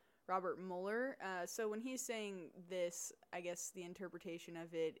counsel Robert Mueller. So when he's saying this, I guess the interpretation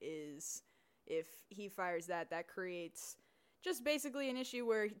of it is if he fires that creates just basically an issue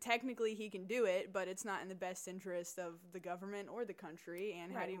where technically he can do it, but it's not in the best interest of the government or the country,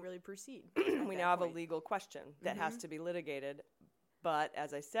 and how do you really proceed? We now have a legal question that has to be litigated. But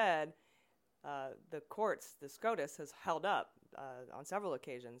as I said, the courts, the SCOTUS, has held up on several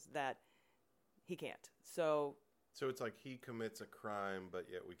occasions that he can't. So it's like he commits a crime, but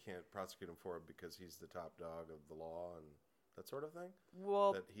yet we can't prosecute him for it because he's the top dog of the law and that sort of thing?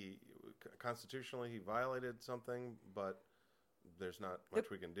 Well, that constitutionally he violated something, but there's not much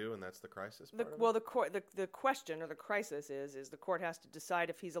we can do, and that's the crisis part of it? The question or the crisis is the court has to decide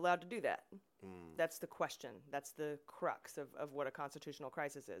if he's allowed to do that. That's the question. That's the crux of what a constitutional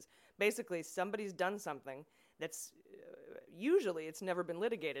crisis is. Basically, somebody's done something that's usually it's never been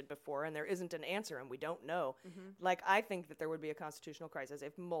litigated before, and there isn't an answer, and we don't know. Like, I think that there would be a constitutional crisis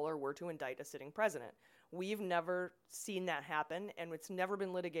if Mueller were to indict a sitting president. We've never seen that happen, and it's never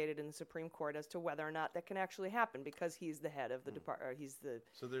been litigated in the Supreme Court as to whether or not that can actually happen because he's the head of the department. He's the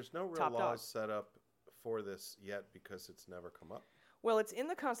So there's no real top laws dog. set up for this yet because it's never come up? Well, it's in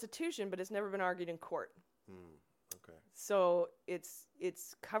the Constitution, but it's never been argued in court. Okay. So it's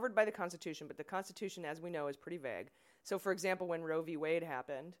covered by the Constitution, but the Constitution, as we know, is pretty vague. So, for example, when Roe v. Wade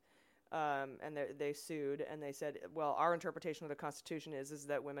happened, and they sued, and they said, well, our interpretation of the Constitution is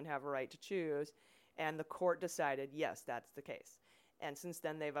that women have a right to choose, and the court decided, yes, that's the case. And since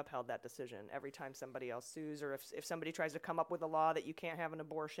then, they've upheld that decision every time somebody else sues, or if somebody tries to come up with a law that you can't have an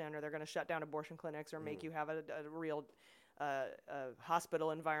abortion, or they're going to shut down abortion clinics, or make you have a real hospital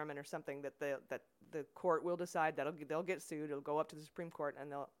environment or something, that the court will decide that they'll get sued. It'll go up to the Supreme Court,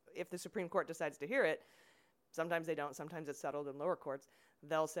 and if the Supreme Court decides to hear it, sometimes they don't. Sometimes it's settled in lower courts.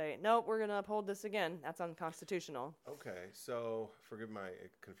 They'll say, nope, we're going to uphold this again. That's unconstitutional. Okay, so forgive my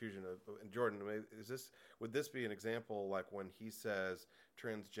confusion. Jordan, would this be an example like when he says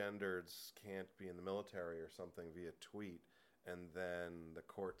transgenders can't be in the military or something via tweet, and then the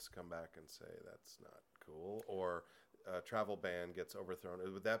courts come back and say that's not cool, or a travel ban gets overthrown?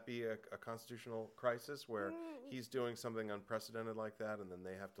 Would that be a constitutional crisis where he's doing something unprecedented like that, and then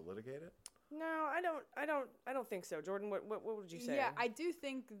they have to litigate it? No, I don't think so. Jordan, what would you say? Yeah, I do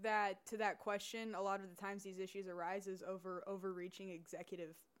think that to that question, a lot of the times these issues arise is over overreaching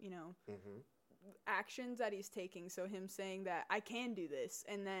executive, actions that he's taking. So him saying that I can do this,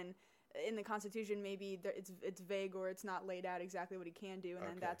 and then in the Constitution maybe it's vague or it's not laid out exactly what he can do, and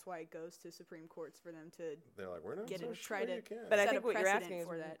then that's why it goes to Supreme Courts for them to They're like, we're not get so it, sure try to you can. But I set think a what you're precedent asking is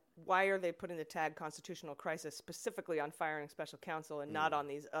for that. why are they putting the tag constitutional crisis specifically on firing special counsel and not on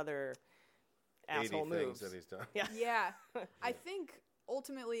these other 80 asshole things moves that he's done. Yeah. I think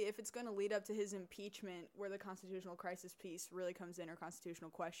ultimately if it's going to lead up to his impeachment, where the constitutional crisis piece really comes in, or constitutional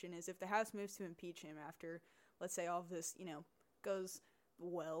question, is if the House moves to impeach him after, let's say, all of this, goes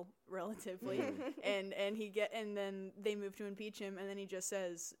well relatively, and then they move to impeach him, and then he just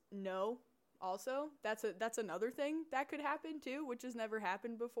says no. Also, that's another thing that could happen too, which has never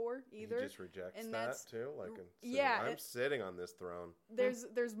happened before either. He just rejects and that too, I'm sitting on this throne. There's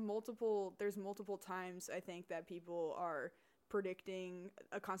multiple times I think that people are predicting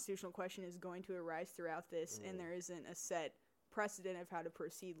a constitutional question is going to arise throughout this, and there isn't a set precedent of how to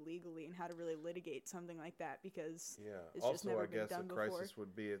proceed legally and how to really litigate something like that, because it's also just never I been guess done a before. crisis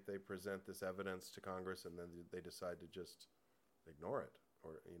would be if they present this evidence to Congress and then they decide to just ignore it,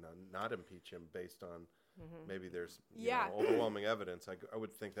 or not impeach him based on maybe there's overwhelming evidence. I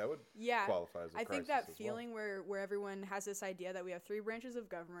would think that would qualify as a crisis. I think that feeling where everyone has this idea that we have three branches of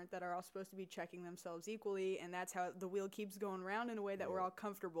government that are all supposed to be checking themselves equally, and that's how the wheel keeps going around in a way that we're all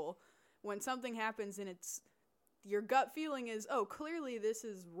comfortable. When something happens and it's your gut feeling is, oh, clearly this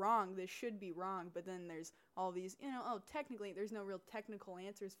is wrong, this should be wrong, but then there's all these, technically there's no real technical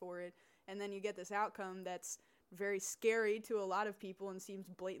answers for it, and then you get this outcome that's very scary to a lot of people and seems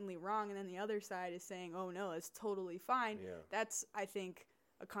blatantly wrong, and then the other side is saying, oh no, it's totally fine. That's, I think,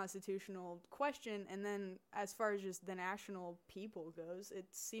 a constitutional question. And then as far as just the national people goes, it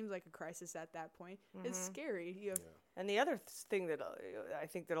seems like a crisis at that point. It's scary. And the other thing that I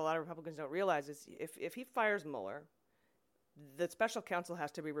think that a lot of Republicans don't realize is if he fires Mueller, the special counsel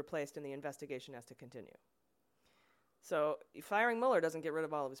has to be replaced and the investigation has to continue. So firing Mueller doesn't get rid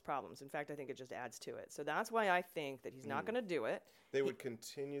of all of his problems. In fact, I think it just adds to it. So that's why I think that he's not going to do it. They would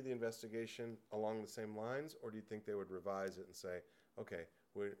continue the investigation along the same lines, or do you think they would revise it and say, okay,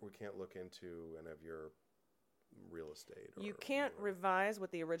 we can't look into any of your real estate? You can't revise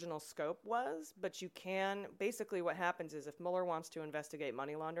what the original scope was, but you can. Basically what happens is if Mueller wants to investigate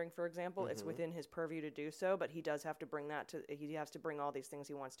money laundering, for example, it's within his purview to do so, but he does have to bring he has to bring all these things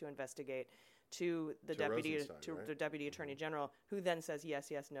he wants to investigate to the the deputy attorney general, who then says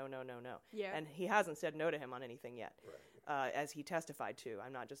yes, no. Yeah. And he hasn't said no to him on anything yet, as he testified to.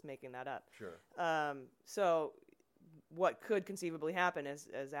 I'm not just making that up. Sure. So what could conceivably happen, as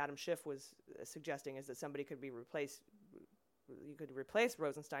Adam Schiff was suggesting, is that somebody could be replaced. You could replace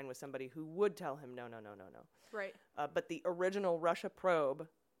Rosenstein with somebody who would tell him no. Right. But the original Russia probe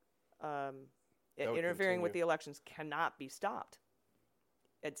interfering with the elections cannot be stopped.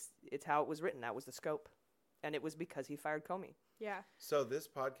 It's how it was written. That was the scope, and it was because he fired Comey. Yeah. So this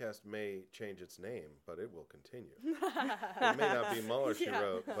podcast may change its name, but it will continue. It may not be Mueller she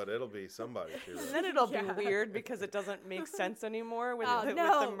wrote, but it'll be somebody she wrote. And then it'll be weird because it doesn't make sense anymore with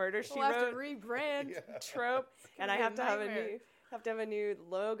the murder she wrote. We'll have to rebrand trope, and I have to have a new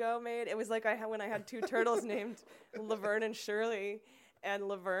logo made. It was like when I had two turtles named Laverne and Shirley, and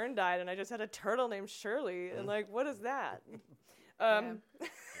Laverne died, and I just had a turtle named Shirley, and what is that?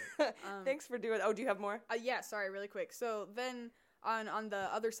 Thanks for doing. Oh, do you have more? Yeah, sorry, really quick. So then on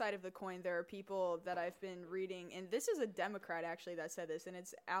the other side of the coin, there are people that I've been reading, and this is a Democrat actually that said this, and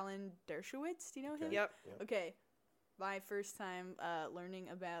it's Alan Dershowitz. Do you know him? Yep. Okay. My first time learning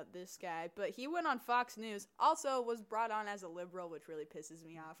about this guy, but he went on Fox News. Also was brought on as a liberal, which really pisses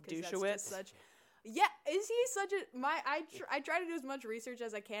me off because that's just such. Yeah, is he such a I try to do as much research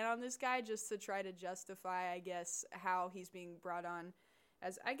as I can on this guy just to try to justify, I guess, how he's being brought on.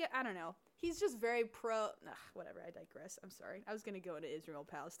 I don't know. He's just very whatever, I digress. I'm sorry. I was going to go into Israel,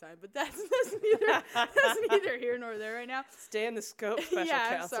 Palestine, but that's neither here nor there right now. Stay in the scope, special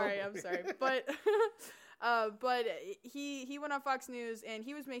counsel. I'm sorry. But he went on Fox News, and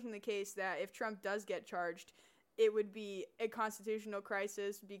he was making the case that if Trump does get charged, it would be a constitutional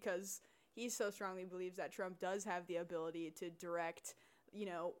crisis because he so strongly believes that Trump does have the ability to direct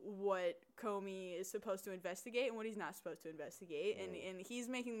what Comey is supposed to investigate and what he's not supposed to investigate. And he's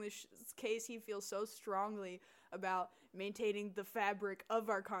making this case he feels so strongly about maintaining the fabric of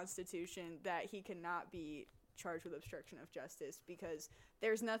our Constitution that he cannot be charged with obstruction of justice because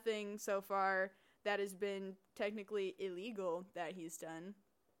there's nothing so far that has been technically illegal that he's done.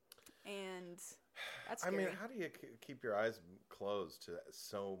 And that's scary. I mean, how do you keep your eyes closed to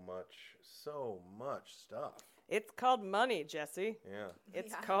so much stuff? It's called money, Jesse. Yeah.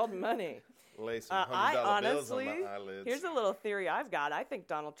 It's called money. lay some $100 bills on my eyelids. Here's a little theory I've got. I think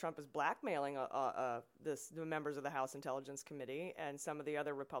Donald Trump is blackmailing the members of the House Intelligence Committee and some of the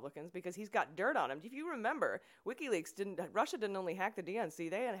other Republicans because he's got dirt on him. If you remember, Russia didn't only hack the DNC,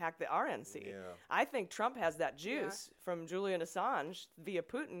 they had hacked the RNC. Yeah. I think Trump has that juice from Julian Assange via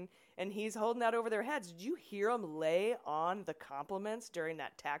Putin, and he's holding that over their heads. Did you hear him lay on the compliments during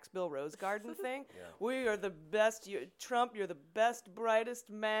that tax bill Rose Garden thing? Yeah. We are the best. Trump, you're the best, brightest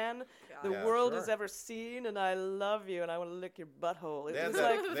man the world has ever seen, and I love you, and I want to lick your butthole. They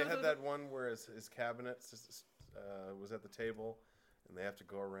had that one where his cabinet was at the table, and they have to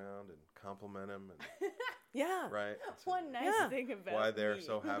go around and compliment him. And, yeah. Right. One nice thing about why they're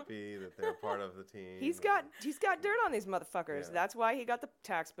so happy that they're part of the team. He's got dirt on these motherfuckers. Yeah. That's why he got the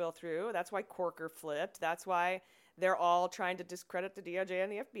tax bill through. That's why Corker flipped. That's why they're all trying to discredit the DOJ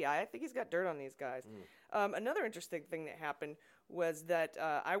and the FBI. I think he's got dirt on these guys. Another interesting thing that happened was that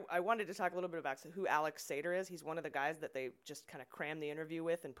I wanted to talk a little bit about who Alex Sater is. He's one of the guys that they just kind of crammed the interview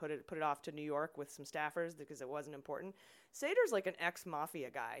with and put it off to New York with some staffers because it wasn't important. Sater's like an ex-mafia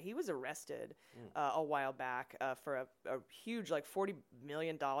guy. He was arrested a while back for a huge, like $40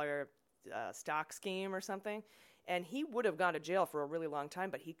 million stock scheme or something. And he would have gone to jail for a really long time,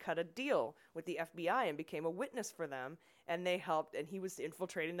 but he cut a deal with the FBI and became a witness for them. And they helped, and he was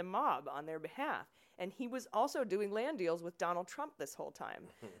infiltrating the mob on their behalf. And he was also doing land deals with Donald Trump this whole time.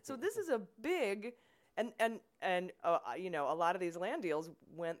 So this is a big, and a lot of these land deals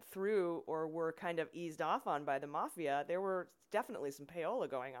went through or were kind of eased off on by the mafia. There were definitely some payola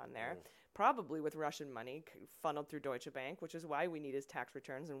going on there. Probably with Russian money funneled through Deutsche Bank, which is why we need his tax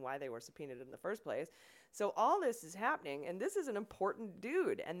returns and why they were subpoenaed in the first place. So all this is happening, and this is an important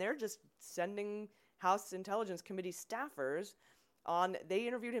dude, and they're just sending House Intelligence Committee staffers on. They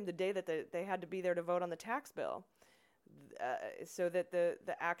interviewed him the day that they had to be there to vote on the tax bill, so that the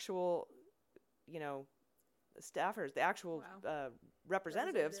actual, staffers, the actual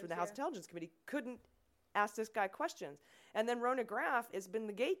representatives from the House Intelligence Committee couldn't ask this guy questions. And then Rona Graff has been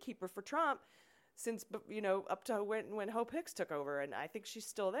the gatekeeper for Trump since, up to when Hope Hicks took over. And I think she's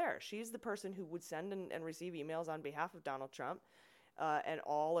still there. She's the person who would send and receive emails on behalf of Donald Trump and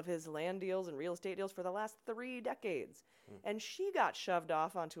all of his land deals and real estate deals for the last 3 decades. And she got shoved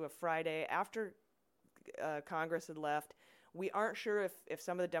off onto a Friday after Congress had left. We aren't sure if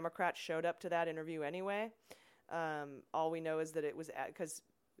some of the Democrats showed up to that interview anyway. All we know is that it was because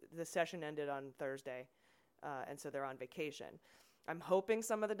the session ended on Thursday. And so they're on vacation. I'm hoping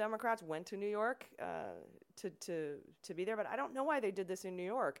some of the Democrats went to New York to be there, but I don't know why they did this in New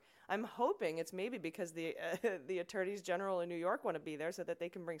York. I'm hoping it's maybe because the attorneys general in New York want to be there so that they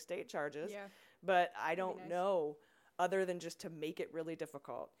can bring state charges. Yeah. But I don't know, other than just to make it really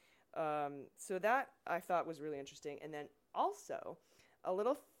difficult. So that I thought was really interesting. And then also a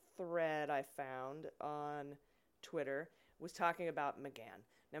little thread I found on Twitter was talking about McGahn.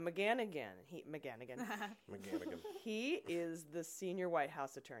 Now, McGahn again. He is the senior White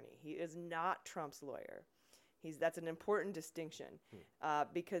House attorney. He is not Trump's lawyer. That's an important distinction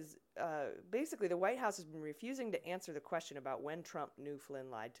because basically the White House has been refusing to answer the question about when Trump knew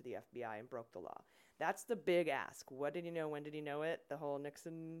Flynn lied to the FBI and broke the law. That's the big ask. What did he know? When did he know it? The whole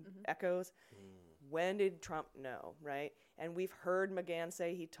Nixon echoes. When did Trump know, right? And we've heard McGahn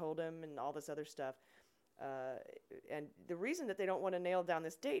say he told him and all this other stuff. And the reason that they don't want to nail down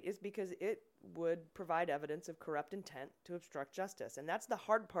this date is because it would provide evidence of corrupt intent to obstruct justice. And that's the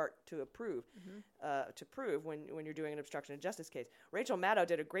hard part to prove when you're doing an obstruction of justice case. Rachel Maddow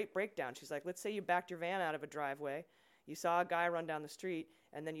did a great breakdown. She's like, let's say you backed your van out of a driveway. You saw a guy run down the street,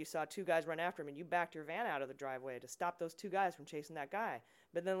 and then you saw 2 guys run after him, and you backed your van out of the driveway to stop those 2 guys from chasing that guy.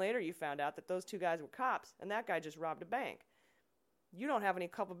 But then later you found out that those 2 guys were cops, and that guy just robbed a bank. You don't have any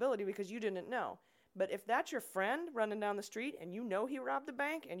culpability because you didn't know. But if that's your friend running down the street and you know he robbed the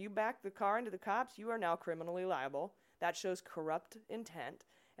bank and you back the car into the cops, you are now criminally liable. That shows corrupt intent,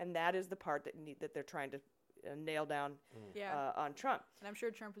 and that is the part that they're trying to nail down on Trump. And I'm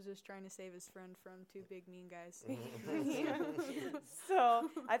sure Trump was just trying to save his friend from 2 big mean guys. So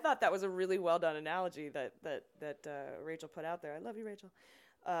I thought that was a really well done analogy that Rachel put out there. I love you, Rachel.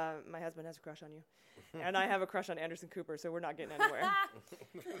 My husband has a crush on you, and I have a crush on Anderson Cooper, so we're not getting anywhere.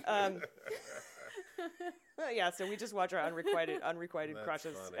 So we just watch our unrequited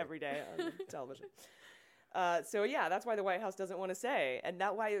crushes every day on television. That's why the White House doesn't want to say, and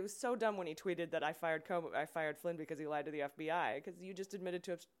that's why it was so dumb when he tweeted that I fired Flynn because he lied to the FBI, because you just admitted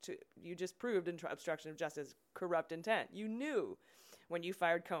you just proved in obstruction of justice corrupt intent. You knew when you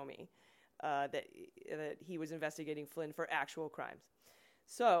fired Comey that he was investigating Flynn for actual crimes.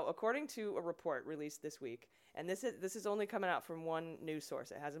 So, according to a report released this week, And this is only coming out from one news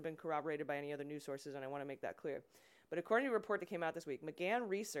source. It hasn't been corroborated by any other news sources, and I want to make that clear. But according to a report that came out this week, McGahn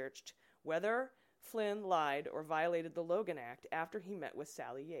researched whether Flynn lied or violated the Logan Act after he met with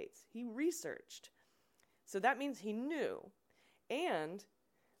Sally Yates. He researched. So that means he knew. And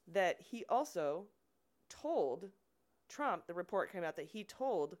that he also told Trump, the report came out that he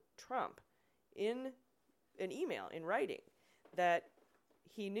told Trump in an email, in writing, that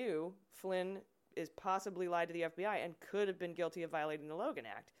he knew Flynn is possibly lied to the FBI and could have been guilty of violating the Logan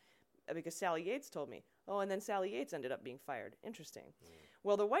Act because Sally Yates told me. Oh, and then Sally Yates ended up being fired. Interesting.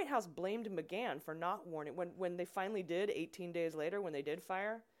 Well, the White House blamed McGahn for not warning. When they finally did, 18 days later, when they did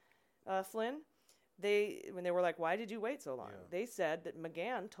fire Flynn, when they were like, why did you wait so long? Yeah. They said that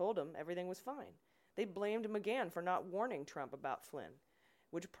McGahn told him everything was fine. They blamed McGahn for not warning Trump about Flynn,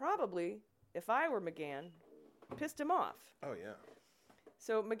 which probably, if I were McGahn, pissed him off. Oh, yeah.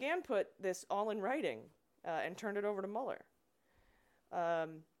 So McGahn put this all in writing and turned it over to Mueller.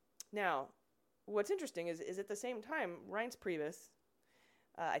 Now, what's interesting is at the same time, Reince Priebus,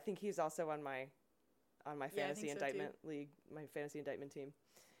 I think he's also on my fantasy indictment league, my fantasy indictment team.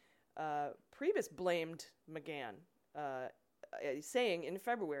 Priebus blamed McGahn, saying in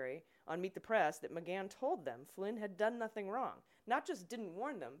February on Meet the Press that McGahn told them Flynn had done nothing wrong. Not just didn't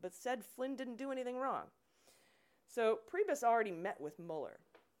warn them, but said Flynn didn't do anything wrong. So Priebus already met with Mueller.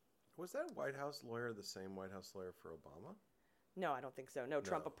 Was that White House lawyer the same White House lawyer for Obama? No, I don't think so. No,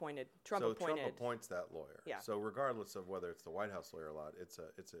 Trump appointed. Trump appoints that lawyer. Yeah. So regardless of whether it's the White House lawyer or not, it's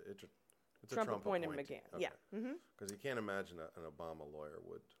a Trump appointed appointee. McGahn. Okay. Yeah. Because you can't imagine an Obama lawyer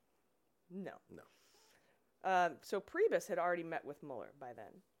would. No. No. So Priebus had already met with Mueller by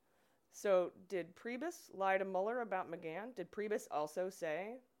then. So did Priebus lie to Mueller about McGahn? Did Priebus also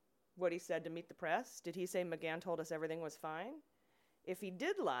say what he said to Meet the Press? Did he say McGahn told us everything was fine? If he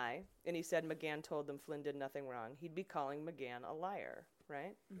did lie, and he said McGahn told them Flynn did nothing wrong, he'd be calling McGahn a liar,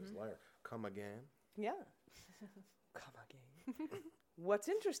 right? He's a liar. Come again? Yeah. Come again. What's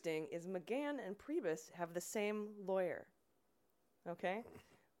interesting is McGahn and Priebus have the same lawyer. Okay?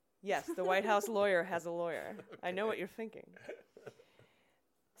 Yes, the White House lawyer has a lawyer. Okay. I know what you're thinking.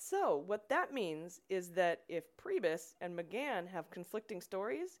 So what that means is that if Priebus and McGahn have conflicting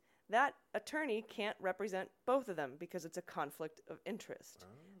stories, that attorney can't represent both of them because it's a conflict of interest. Oh.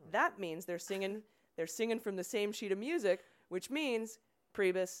 That means they're singing from the same sheet of music, which means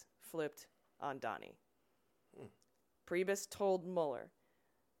Priebus flipped on Donnie. Priebus told Mueller.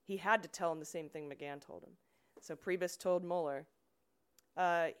 He had to tell him the same thing McGahn told him. So Priebus told Mueller,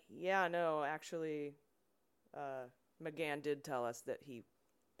 actually, McGahn did tell us that he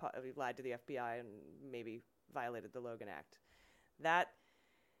lied to the FBI and maybe violated the Logan Act. That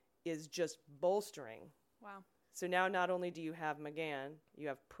is just bolstering. Wow. So now not only do you have McGahn, you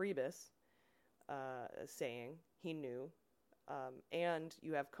have Priebus saying he knew, and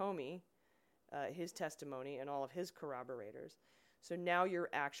you have Comey, his testimony and all of his corroborators. So now you're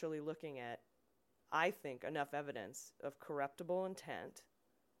actually looking at, I think, enough evidence of corrupt intent,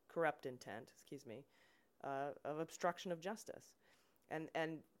 of obstruction of justice.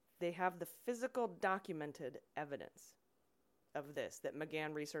 And they have the physical documented evidence of this, that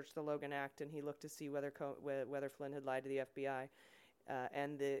McGahn researched the Logan Act and he looked to see whether Flynn had lied to the FBI,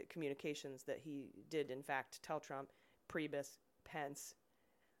 and the communications that he did, in fact, tell Trump, Priebus, Pence.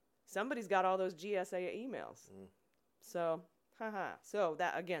 Somebody's got all those GSA emails. So, So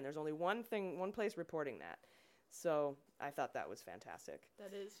that, again, there's only one place reporting that. So I thought that was fantastic.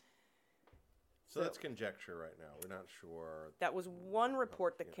 That is. So that's conjecture right now. We're not sure. That was one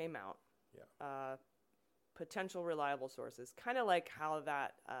report that came out. Yeah. Potential reliable sources. Kind of like how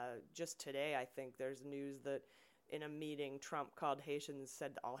that, just today, I think there's news that in a meeting, Trump called Haitians,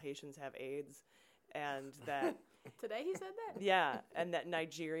 said all Haitians have AIDS, and that... Today he said that? Yeah, and that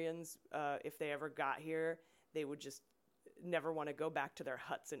Nigerians, if they ever got here, they would just never want to go back to their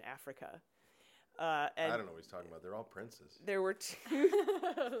huts in Africa. And I don't know what he's talking about. They're all princes. There were two.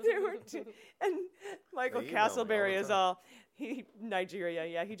 And Michael Castleberry is Nigeria.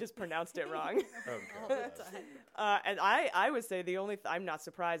 Yeah, he just pronounced it wrong. All the time. And I would say I'm not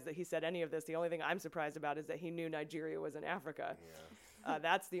surprised that he said any of this. The only thing I'm surprised about is that he knew Nigeria was in Africa. Yeah.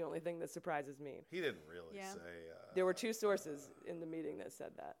 That's the only thing that surprises me. He didn't really say. There were two sources in the meeting that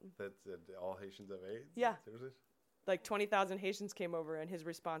said that. That said all Haitians have AIDS? Yeah. Seriously? Like 20,000 Haitians came over, and his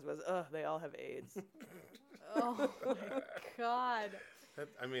response was, "Ugh, they all have AIDS." Oh my God.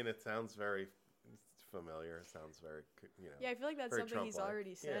 It sounds very familiar. It sounds very, Yeah, I feel like that's something Trump-like. he's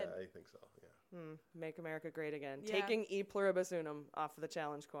already said. Yeah, I think so. Yeah. Make America great again. Yeah. Taking E pluribus unum off of the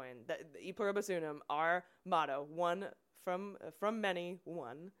challenge coin. The E pluribus unum, our motto, one from many,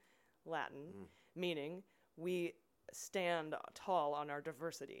 one, Latin, meaning we stand tall on our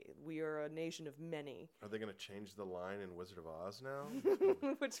diversity. We are a nation of many. Are they going to change the line in Wizard of Oz now?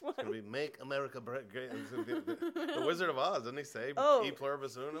 Which one? It's going to be "Make America Great." The Wizard of Oz, didn't he say? Oh, E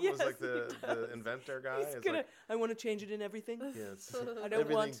pluribus unum yes. was like the inventor guy. He's gonna. I want to change it in everything. Yes. I don't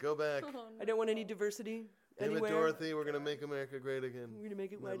Everything, go back. I don't want any diversity Damn it, anywhere. Dorothy, we're going to make America great again. We're gonna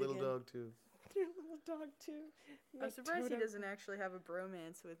make it My white little again. dog too. Your little dog too. I'm surprised he doesn't actually have a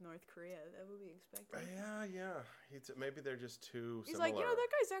bromance with North Korea. That would be expected. Yeah. Maybe they're just too He's similar. like, that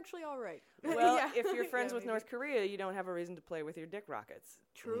guy's actually all right. Well, Yeah. if you're friends Yeah, with maybe. North Korea, you don't have a reason to play with your dick rockets.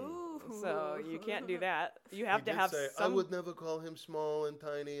 True. So you can't do that. You have He to did have say, some. I would never call him small and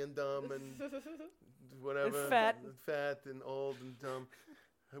tiny and dumb and whatever. And fat. And old and dumb.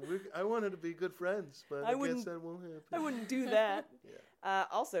 I wanted to be good friends, but I I guess wouldn't- that won't happen. I wouldn't do that. Yeah.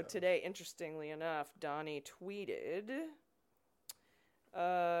 Also today, interestingly enough, Donnie tweeted.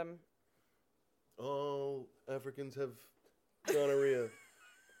 All Africans have gonorrhea.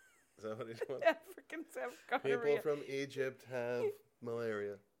 Is that what he wants? Africans have gonorrhea. People from Egypt have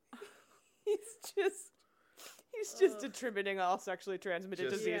malaria. He's just attributing all sexually transmitted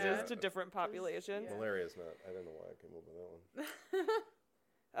Just- diseases yeah. to different populations. Malaria's not. I don't know why I came up with that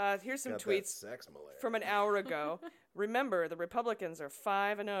one. Here's some Got that tweets sex malaria. from an hour ago. Remember, the Republicans are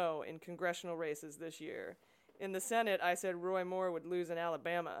 5-0 in congressional races this year. In the Senate, I said Roy Moore would lose in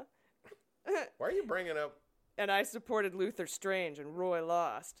Alabama. Why are you bringing up? And I supported Luther Strange, and Roy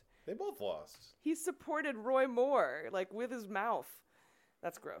lost. They both lost. He supported Roy Moore, like with his mouth.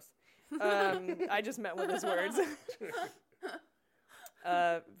 That's gross. I just meant with his words.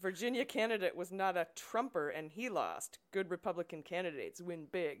 Virginia candidate was not a Trumper, and he lost. Good Republican candidates win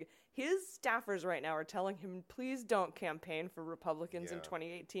big. His staffers right now are telling him, please don't campaign for Republicans in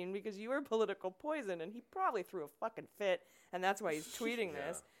 2018 because you are political poison, and he probably threw a fucking fit, and that's why he's tweeting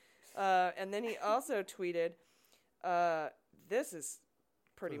this. And then he also tweeted, this is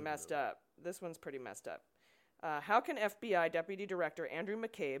pretty messed up. This one's pretty messed up. How can FBI Deputy Director Andrew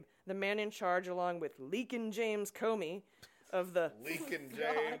McCabe, the man in charge along with Leakin' James Comey of the... Leakin'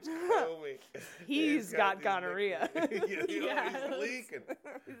 James Comey. He's got gonorrhea. He's leaking.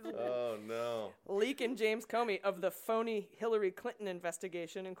 Oh, no. Leakin' James Comey of the phony Hillary Clinton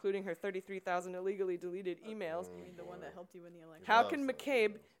investigation, including her 33,000 illegally deleted emails. You mean the one that helped you win the election? How can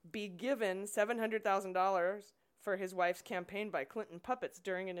McCabe be given $700,000 for his wife's campaign by Clinton puppets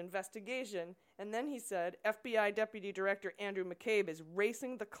during an investigation? And then he said, FBI Deputy Director Andrew McCabe is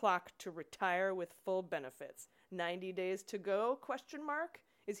racing the clock to retire with full benefits. 90 days to go, ?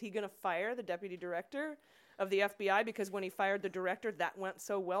 Is he going to fire the deputy director of the FBI because when he fired the director, that went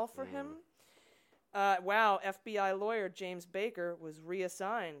so well for him? Wow, FBI lawyer James Baker was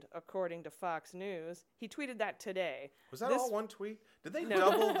reassigned, according to Fox News. He tweeted that today. Was that all one tweet? Did they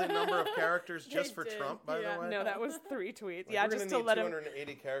double the number of characters just for did. Trump, by the way? No, that was 3 tweets. Like, Yeah, we're just to gonna need let him...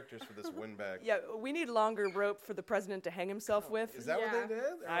 280 characters for this windbag. Yeah, we need longer rope for the president to hang himself with. Is that what they did?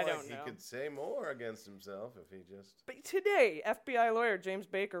 They're I like, don't he know. could say more against himself if he just... But today, FBI lawyer James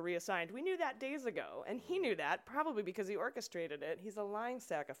Baker reassigned. We knew that days ago, and he knew that probably because he orchestrated it. He's a lying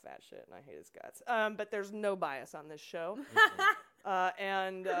sack of fat shit, and I hate his guts. But there's no bias on this show.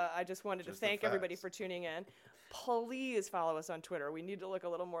 And I just wanted to Just the thank everybody facts. for tuning in. Please follow us on Twitter. We need to look a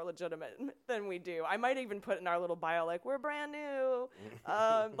little more legitimate than we do. I might even put in our little bio, like, we're brand new.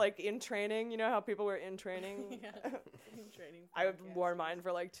 Like in training. You know how people were in training? In training. I wore mine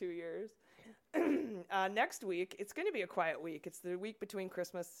for like 2 years. Next week, it's going to be a quiet week. It's the week between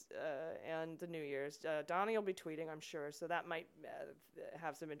Christmas and the New Year's. Donnie will be tweeting, I'm sure, so that might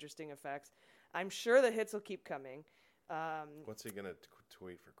have some interesting effects. I'm sure the hits will keep coming. What's he going to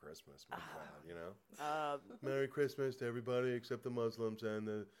tweet for Christmas? My God, you know? Merry Christmas to everybody except the Muslims and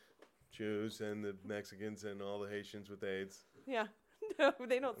the Jews and the Mexicans and all the Haitians with AIDS. Yeah. No,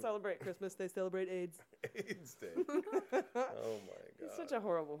 they don't celebrate Christmas. They celebrate AIDS. AIDS Day. Oh, my God. He's such a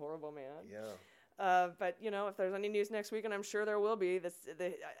horrible, horrible man. Yeah. But, you know, if there's any news next week, and I'm sure there will be,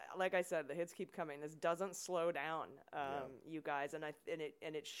 like I said, the hits keep coming. This doesn't slow down, you guys, and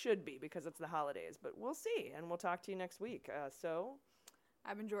it should be because it's the holidays. But we'll see, and we'll talk to you next week. So,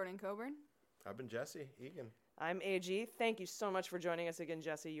 I've been Jordan Coburn. I've been Jesse Egan. I'm AG. Thank you so much for joining us again,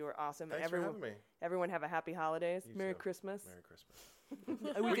 Jesse. You were awesome. Thanks for having me. Everyone have a happy holidays. You Merry too. Christmas. Merry Christmas.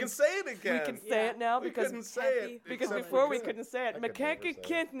 we can say it again. We can say it now We because couldn't say it. Because except before we we could. couldn't say it. I could never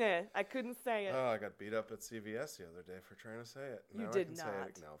say it. I couldn't say it. Oh, I got beat up at CVS the other day for trying to say it. You Now did I can Say not.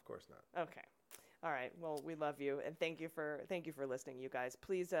 it. No, of course not. Okay. All right. Well, we love you, and thank you for listening, you guys.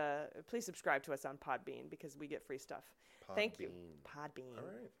 Please subscribe to us on Podbean because we get free stuff. Thank you. Podbean. All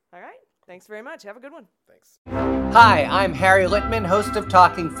right. All right. Thanks very much. Have a good one. Thanks. Hi, I'm Harry Littman, host of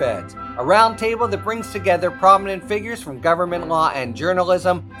Talking Feds, a roundtable that brings together prominent figures from government law and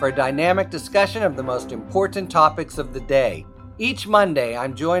journalism for a dynamic discussion of the most important topics of the day. Each Monday,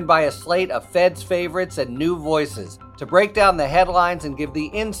 I'm joined by a slate of Feds favorites and new voices to break down the headlines and give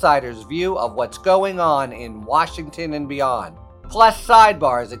the insider's view of what's going on in Washington and beyond. Plus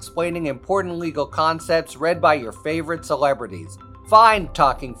sidebars explaining important legal concepts read by your favorite celebrities. Find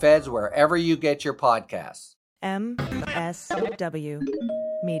Talking Feds wherever you get your podcasts. MSW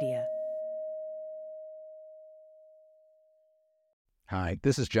Media. Hi,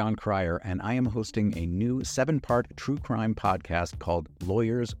 this is John Cryer, and I am hosting a new 7-part true crime podcast called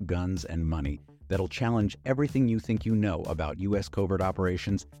Lawyers, Guns, and Money that'll challenge everything you think you know about U.S. covert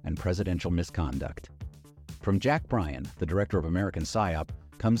operations and presidential misconduct. From Jack Bryan, the director of American PSYOP,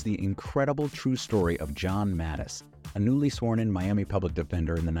 comes the incredible true story of John Mattis, a newly sworn-in Miami public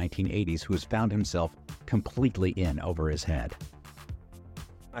defender in the 1980s who has found himself completely in over his head.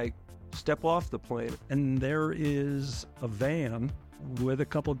 I step off the plane, and there is a van with a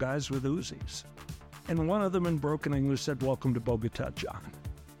couple guys with Uzis. And one of them in broken English said, "Welcome to Bogota, John."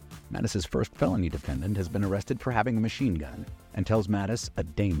 Mattis's first felony defendant has been arrested for having a machine gun and tells Mattis a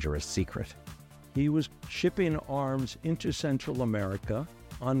dangerous secret. He was shipping arms into Central America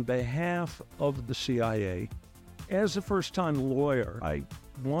on behalf of the CIA. As a first-time lawyer, I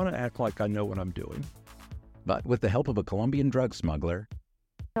want to act like I know what I'm doing. But with the help of a Colombian drug smuggler...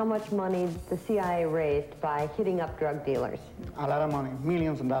 How much money the CIA raised by hitting up drug dealers? A lot of money,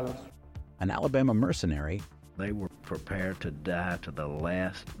 millions of dollars. An Alabama mercenary... They were prepared to die to the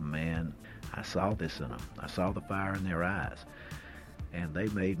last man. I saw this in them. I saw the fire in their eyes. And they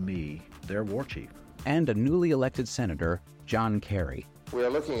made me their war chief. And a newly elected senator, John Kerry. We are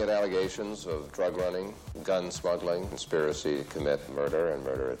looking at allegations of drug running, gun smuggling, conspiracy to commit murder and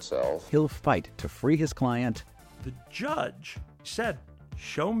murder itself. He'll fight to free his client. The judge said,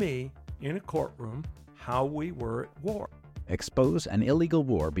 "Show me in a courtroom how we were at war." Expose an illegal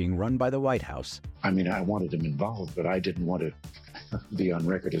war being run by the White House. I mean, I wanted him involved, but I didn't want to be on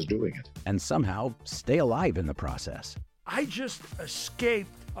record as doing it. And somehow stay alive in the process. I just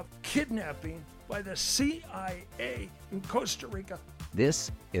escaped a kidnapping by the CIA in Costa Rica.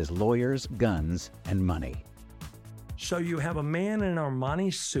 This is Lawyers, Guns, and Money. So you have a man in an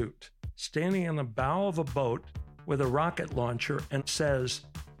Armani suit standing on the bow of a boat with a rocket launcher and says,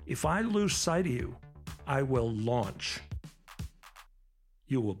 "If I lose sight of you, I will launch.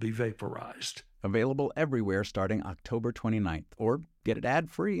 You will be vaporized." Available everywhere starting October 29th, or get it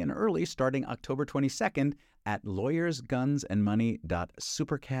ad-free and early starting October 22nd at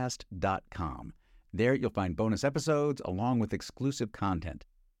lawyersgunsandmoney.supercast.com. There you'll find bonus episodes along with exclusive content.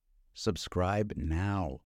 Subscribe now.